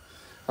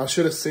 I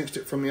should have cinched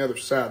it from the other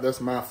side.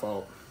 That's my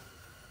fault.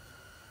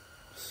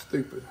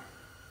 Stupid.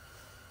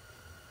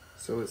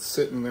 So it's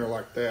sitting there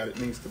like that. It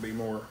needs to be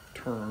more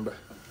turned.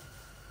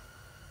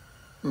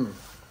 I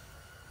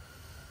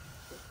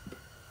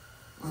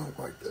don't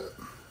like that.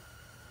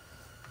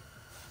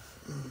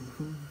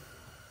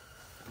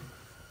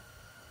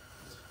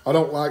 I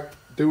don't like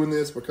doing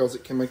this because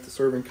it can make the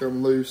serving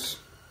come loose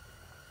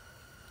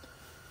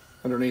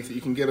underneath it.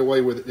 You can get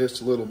away with it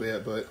just a little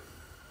bit, but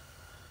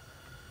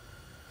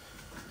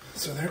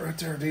so that right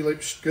there,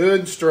 D-loop's good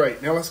and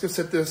straight. Now let's go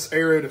set this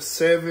arrow to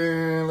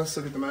 7. Let's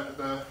look at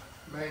the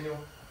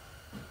manual.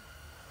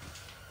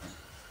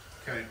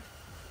 Okay,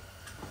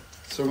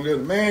 so we'll go to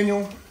the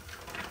manual.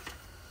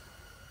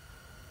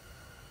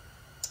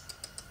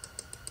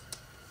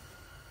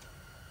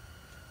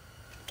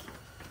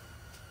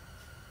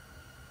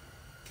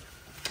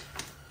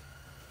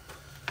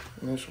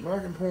 Initial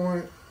marking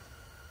point.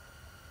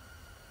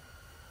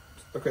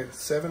 Okay,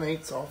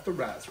 7/8 off the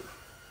riser.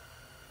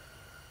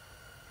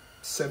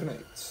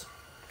 7/8.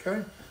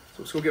 Okay, so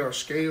let's go get our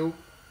scale,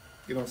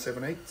 get on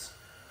 7/8,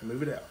 and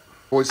move it out.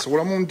 Boys, so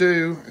what I'm gonna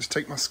do is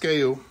take my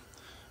scale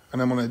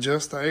and I'm gonna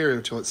adjust the area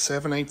until it's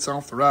 7/8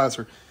 off the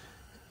riser.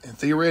 And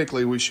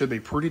theoretically, we should be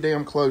pretty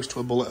damn close to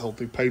a bullet hole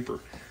through paper.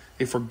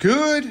 If we're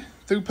good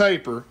through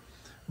paper,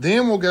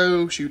 then we'll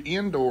go shoot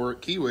indoor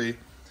at Kiwi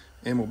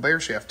and we'll bare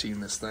shaft tune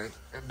this thing.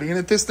 And being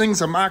that this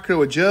thing's a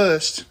micro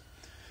adjust,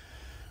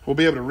 we'll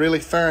be able to really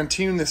fine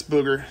tune this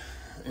booger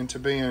into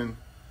being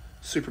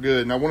super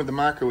good. And I wanted the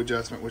micro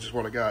adjustment, which is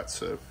what I got.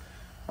 So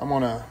I'm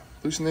gonna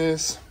loosen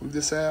this, move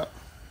this out,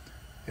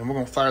 and we're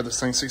gonna fire this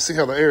thing. So you see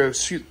how the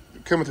arrow's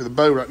coming through the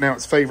bow right now,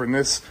 it's favoring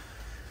this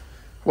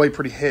way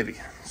pretty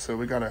heavy. So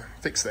we gotta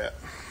fix that.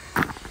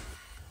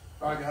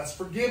 All right, guys,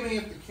 forgive me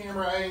if the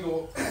camera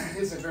angle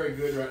isn't very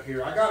good right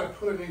here. I gotta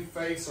put a new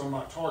face on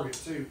my target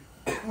too.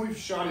 We've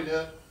shot it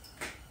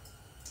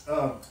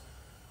up.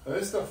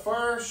 This is the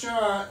first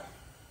shot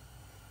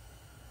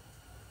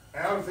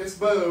out of this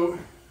bow.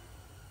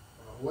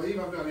 I believe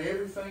I've done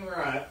everything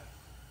right.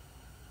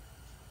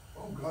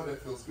 Oh God,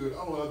 that feels good.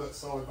 I love that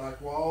solid back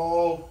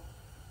wall.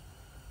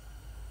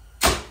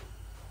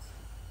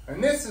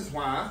 And this is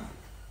why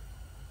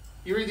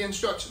you read the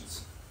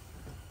instructions.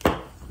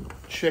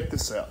 Check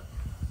this out.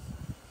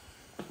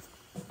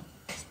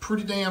 It's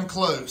pretty damn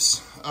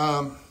close.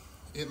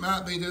 It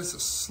might be just a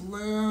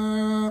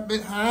slight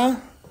bit high,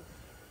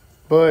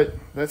 but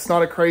that's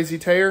not a crazy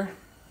tear.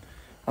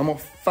 I'm gonna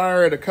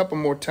fire it a couple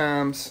more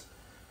times,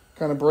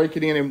 kind of break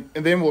it in,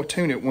 and then we'll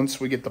tune it once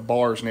we get the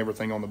bars and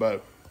everything on the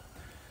bow.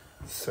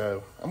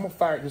 So I'm gonna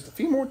fire it just a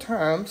few more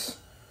times,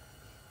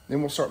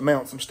 then we'll start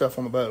mounting some stuff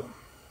on the bow.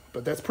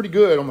 But that's pretty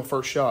good on the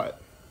first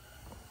shot.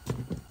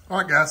 All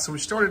right, guys, so we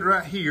started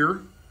right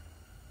here,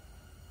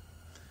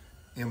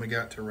 and we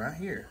got to right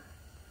here.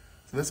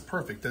 So that's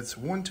perfect. That's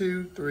 1,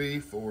 2, 3,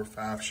 4,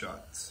 5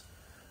 shots.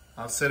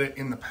 I've said it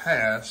in the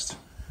past,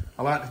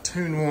 I like to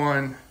tune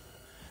one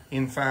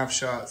in 5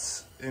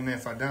 shots, and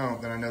if I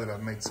don't, then I know that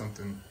I've made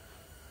something,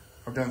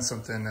 I've done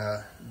something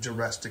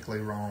drastically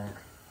wrong.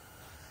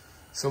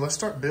 So let's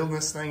start building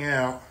this thing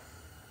out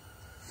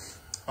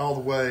all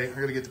the way. I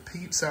gotta get the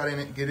peep side in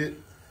it, get it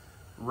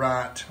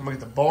right. I'm gonna get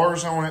the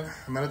bars on it.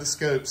 I'm out of the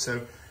scope.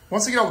 So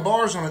once I get all the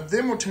bars on it,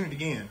 then we'll tune it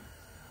again.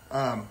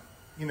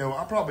 You know,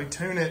 I'll probably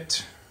tune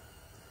it,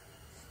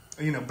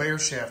 you know, bare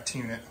shaft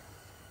tune it.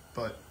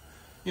 But,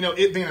 you know,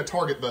 it being a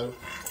target bow,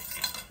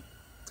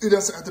 it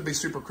doesn't have to be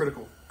super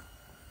critical.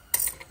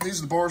 These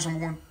are the bars I'm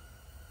going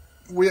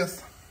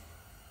with.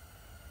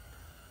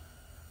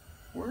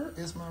 Where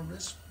is my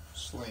wrist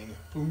sling?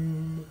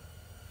 Boom.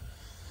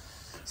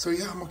 So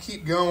yeah, I'm gonna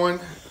keep going.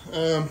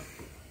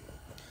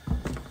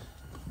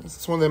 This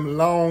is one of them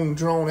long,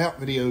 drawn out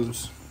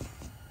videos.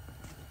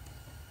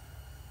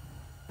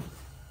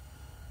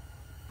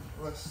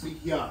 Let's see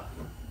here.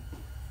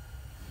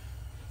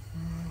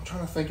 I'm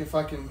trying to think if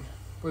I can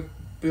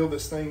build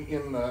this thing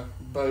in the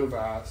bow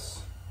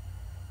vise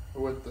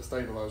with the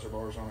stabilizer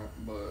bars on it,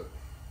 but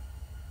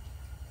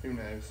who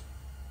knows?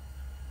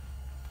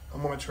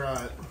 I'm gonna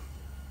try it.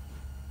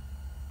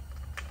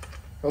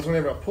 Because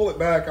whenever I pull it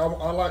back, I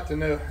like to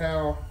know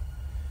how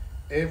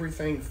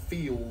everything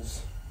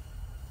feels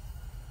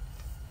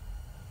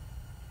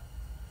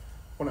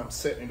when I'm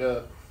setting it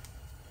up.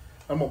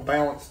 I'm gonna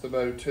balance the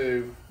bow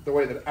too, the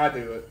way that I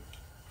do it.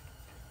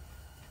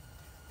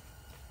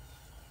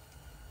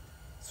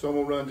 So I'm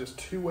gonna run just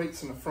 2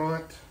 weights in the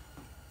front.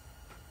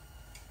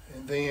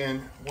 And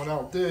then what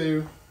I'll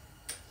do,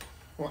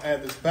 I'll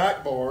add this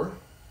back bar.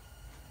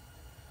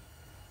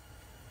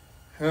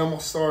 And I'm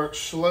gonna start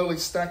slowly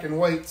stacking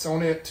weights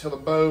on it till the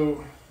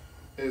bow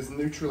is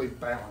neutrally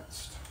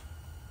balanced.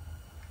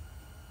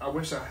 I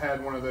wish I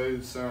had one of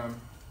those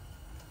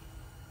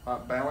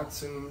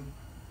balancing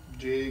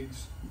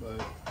jigs,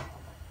 but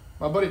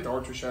my buddy at the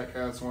Archery Shack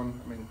has one.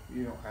 I mean,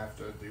 you don't have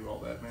to do all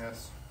that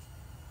mess.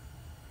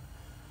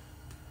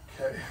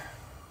 Okay,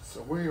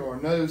 so we are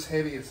nose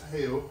heavy as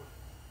hell.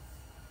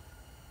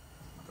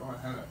 Go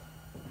ahead,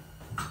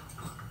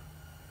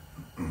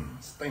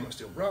 stainless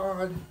steel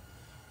rod.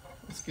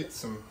 Let's get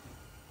some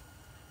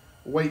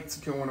weights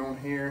going on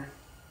here.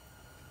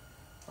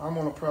 I'm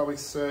gonna probably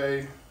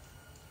say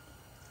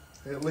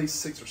at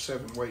least 6 or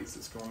 7 weights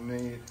it's gonna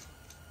need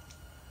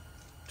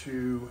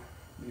to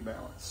be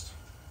balanced.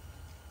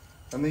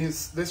 And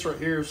this right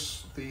here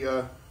is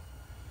the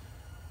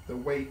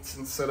weights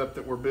and setup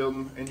that we're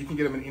building, and you can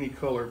get them in any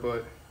color,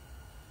 but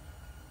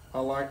I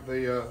like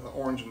the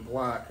orange and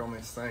black on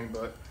this thing,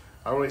 but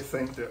I really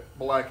think that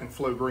black and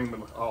flow green would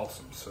look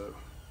awesome, so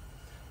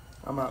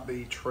I might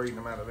be trading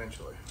them out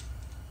eventually.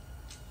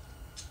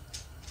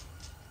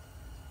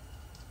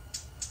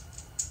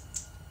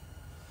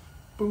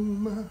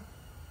 Boom.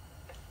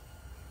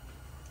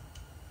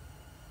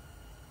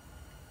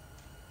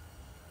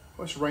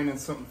 Well, it's raining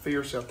something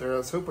fierce out there. I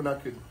was hoping I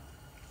could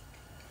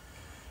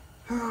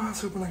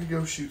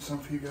go shoot some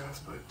for you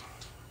guys, but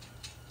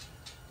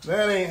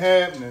that ain't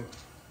happening.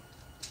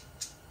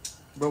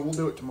 But we'll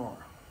do it tomorrow.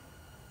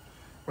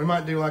 We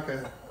might do like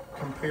a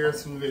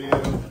comparison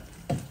video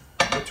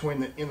between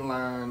the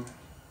Inline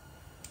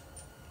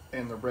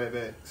and the Rev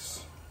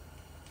X.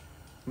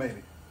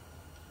 Maybe.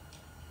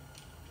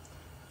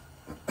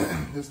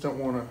 Just don't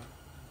want to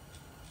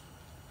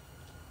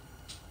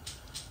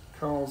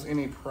cause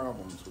any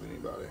problems with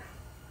anybody.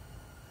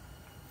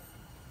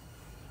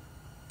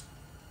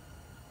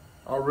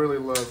 I really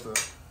love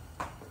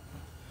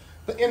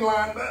the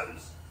Inline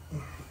buttons.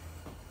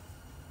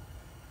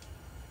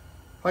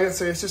 Like I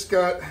say, it's just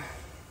got,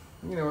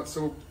 you know, it's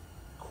so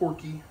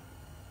quirky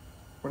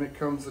when it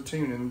comes to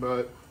tuning,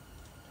 but,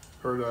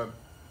 or to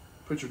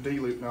put your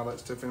D-loop and all that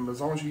stuff in, but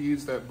as long as you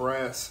use that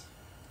brass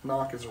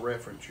knock as a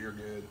reference, you're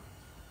good.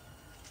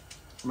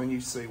 I mean,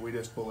 you see, we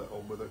just bullet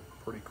hole with it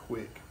pretty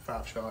quick,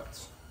 5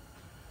 shots.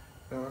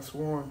 Now that's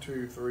 1,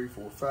 2, 3,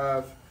 4,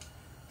 5,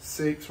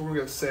 6. We're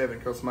gonna go 7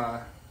 because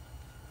my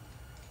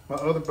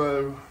other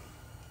bow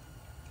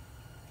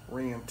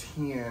ran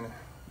 10.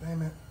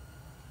 Damn it!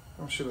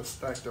 I should have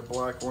stacked a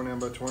black one in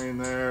between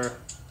there.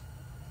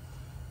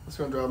 That's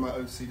gonna drive my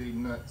OCD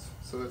nuts.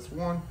 So that's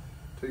 1,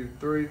 2,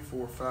 3,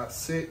 4, 5,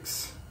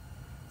 6,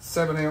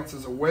 7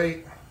 ounces of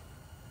weight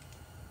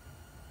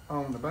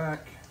on the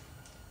back.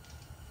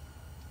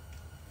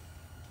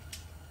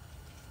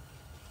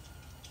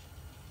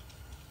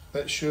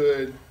 That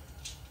should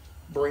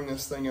bring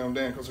this thing on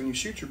down, because when you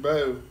shoot your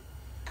bow,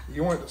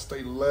 you want it to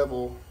stay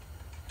level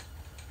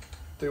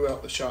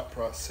throughout the shot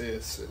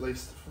process, at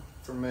least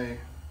for me.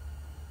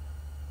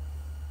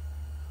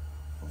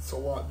 It's a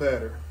lot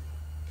better,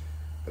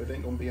 but it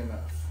ain't gonna be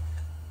enough.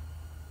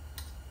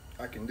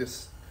 I can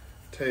just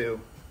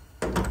tell.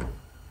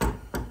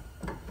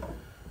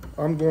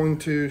 I'm going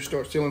to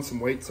start stealing some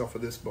weights off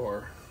of this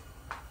bar.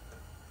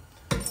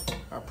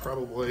 I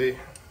probably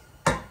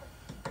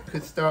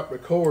could stop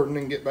recording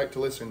and get back to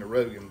listening to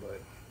Rogan,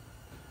 but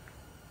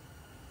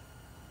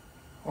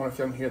I don't know if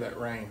y'all can hear that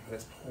rain, but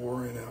it's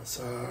pouring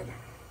outside.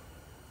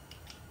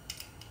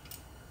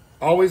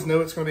 I always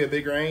know it's going to be a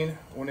big rain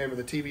whenever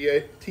the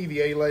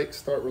TVA lakes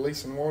start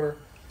releasing water.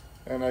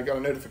 And I got a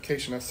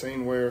notification I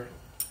seen where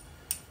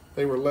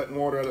they were letting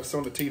water out of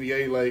some of the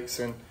TVA lakes,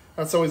 and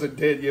that's always a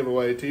dead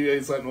giveaway.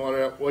 TVA's letting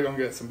water out, we're going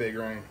to get some big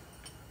rain.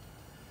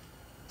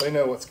 They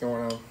know what's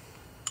going on.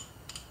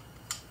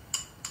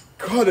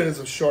 God, it is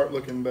a sharp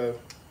looking bow.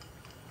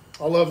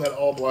 I love that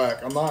all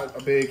black. I'm not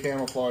a big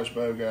camouflage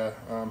bow guy.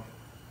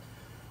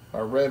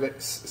 Our Rev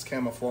X is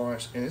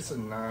camouflage, and it's a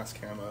nice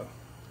camo.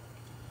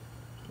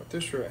 But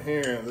this right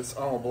here, this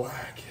all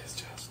black is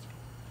just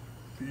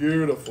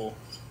beautiful.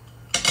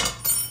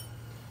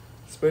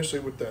 Especially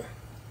with the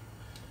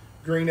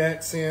green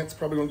accents.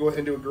 Probably gonna go ahead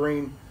and do a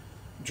green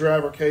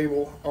driver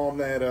cable on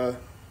that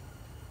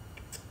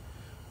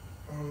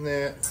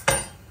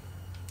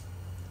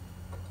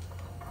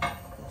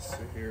let's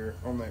see here,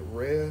 on that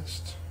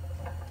rest.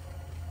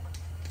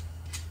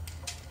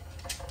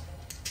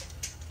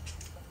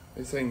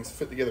 These things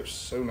fit together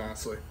so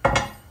nicely.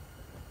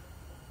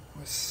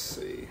 Let's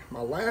see.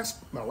 My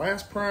last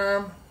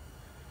prime,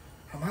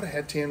 I might have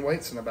had 10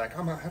 weights in the back.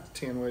 I might have to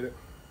 10 weight it.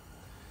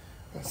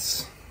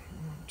 That's 1,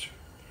 2,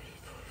 3,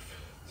 4,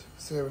 5,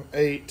 6, 7,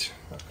 8.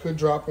 I could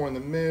drop one in the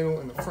middle,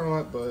 in the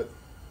front, but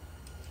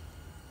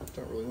I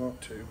don't really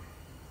want to.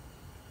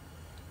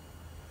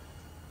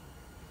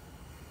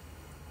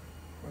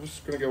 I'm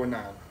just gonna go with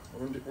 9.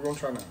 We're gonna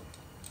try 9. I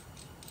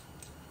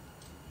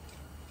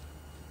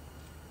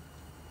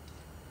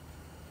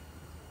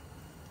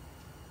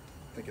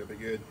think it'll be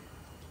good.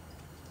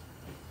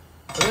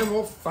 And then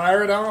we'll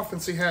fire it off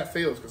and see how it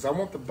feels, because I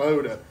want the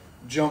bow to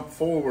jump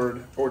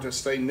forward or to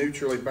stay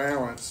neutrally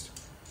balanced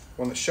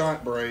when the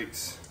shot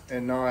breaks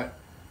and not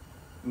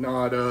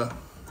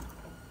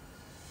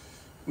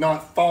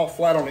fall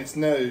flat on its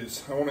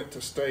nose. I want it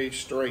to stay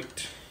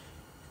straight.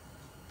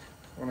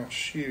 When I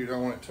shoot, I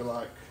want it to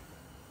like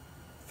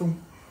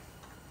thump.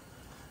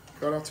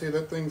 God, I'll tell you,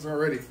 that thing's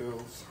already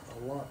feels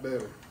a lot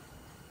better.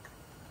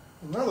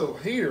 My little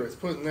heater is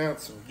putting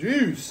out some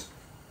juice.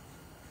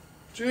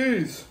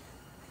 Jeez.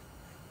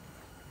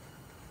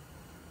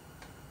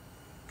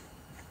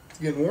 It's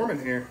getting warm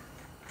in here.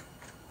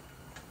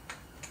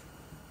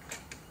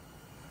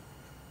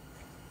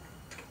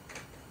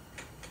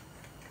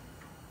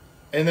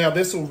 And now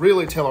this will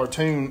really tell our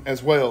tune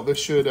as well. This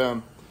should,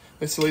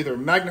 this will either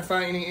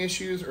magnify any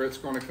issues or it's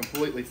going to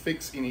completely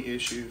fix any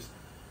issues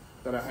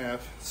that I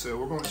have. So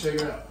we're going to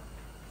check it out.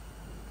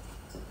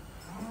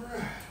 All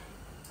right.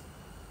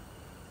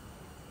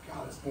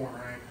 God, it's pouring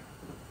rain.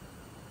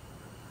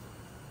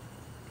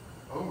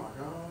 Oh my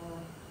God.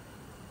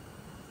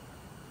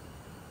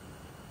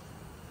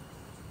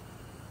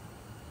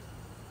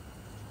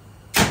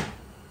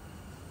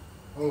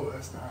 Oh,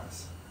 that's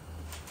nice.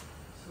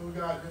 So we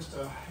got just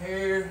a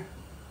hair,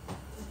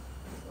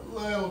 a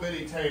little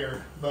bitty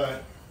tear,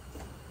 but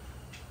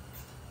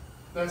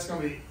that's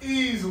going to be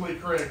easily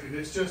corrected.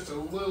 It's just a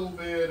little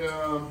bit,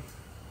 a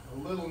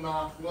little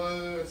knocked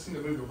low. I just need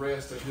to move the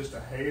rest of just a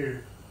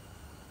hair.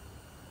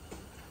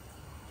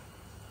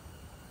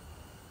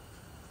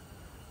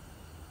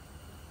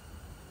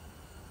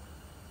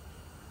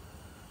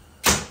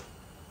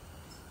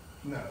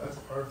 No, that's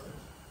perfect.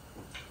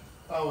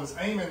 I was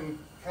aiming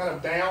kind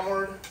of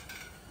downward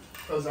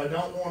because I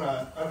don't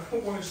want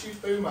to shoot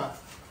through my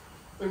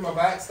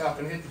backstop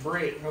and hit the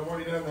brick. I've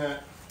already done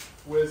that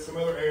with some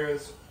other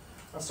arrows.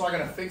 So I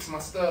gotta fix my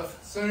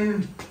stuff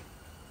soon.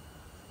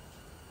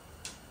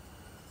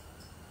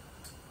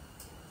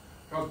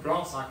 Cause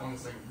draw cycle on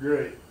this thing is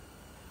great.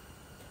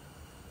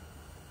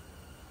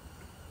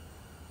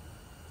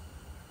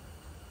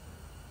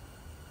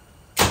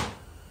 Oh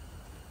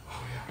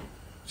yeah,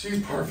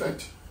 she's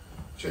perfect.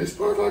 She's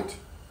perfect.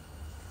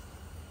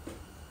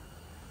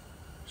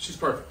 She's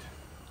perfect.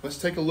 Let's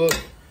take a look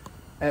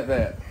at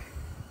that.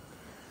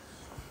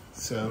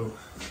 So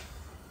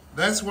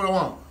that's what I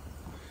want.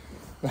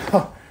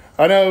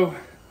 I know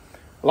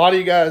a lot of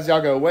you guys,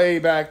 y'all go way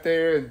back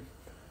there and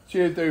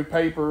shoot through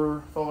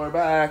paper, far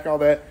back, all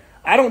that.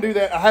 I don't do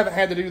that. I haven't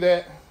had to do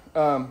that.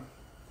 Now,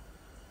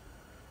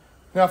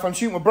 if I'm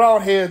shooting with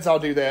broadheads, I'll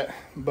do that.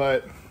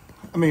 But,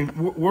 I mean,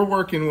 we're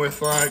working with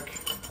target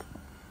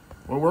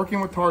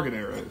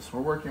arrows.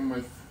 We're working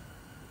with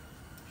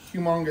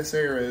humongous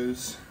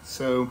arrows.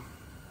 So,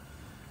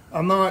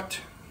 I'm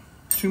not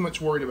too much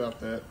worried about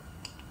that.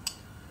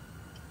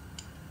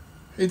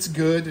 It's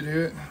good to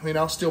do it. I mean,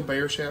 I'll still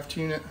bear shaft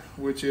tune it,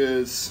 which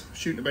is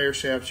shooting a bear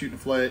shaft, shooting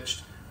a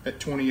fletched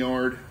at 20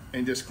 yard,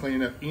 and just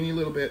cleaning up any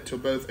little bit till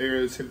both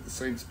arrows hit at the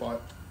same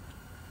spot.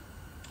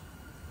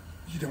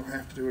 You don't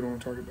have to do it on a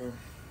target bow.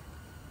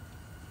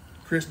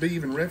 Chris B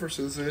even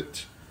references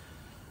it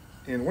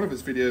in one of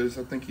his videos.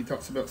 I think he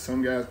talks about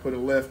some guys put a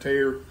left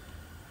hair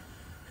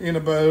in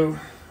a bow.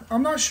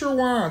 I'm not sure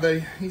why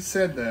he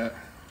said that.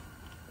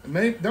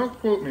 Maybe, don't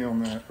quote me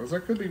on that, because I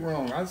could be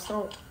wrong. I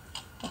thought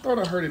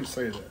I heard him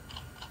say that.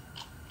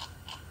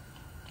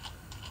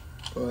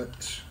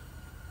 But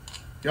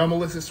yeah, I'm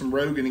gonna listen to some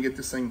Rogan and get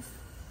this thing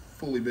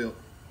fully built.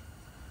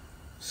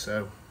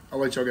 So I'll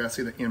let y'all guys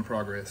see the in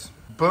progress.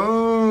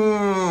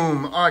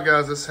 Boom! All right,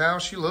 guys, this is how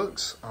she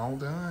looks. All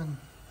done.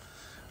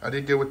 I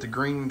did go with the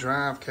green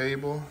drive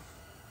cable.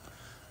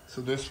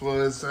 So this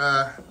was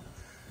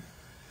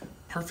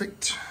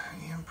perfect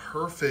and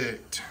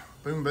perfect.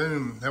 Boom,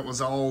 boom. That was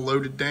all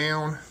loaded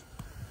down.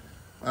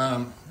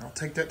 I'll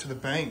take that to the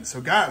bank. So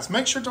guys,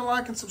 make sure to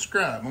like and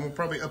subscribe. And we'll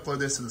probably upload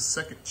this to the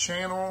second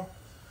channel.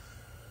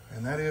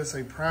 And that is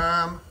a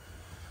prime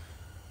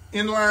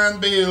inline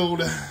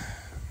build.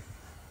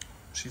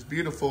 She's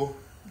beautiful.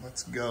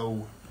 Let's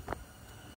go.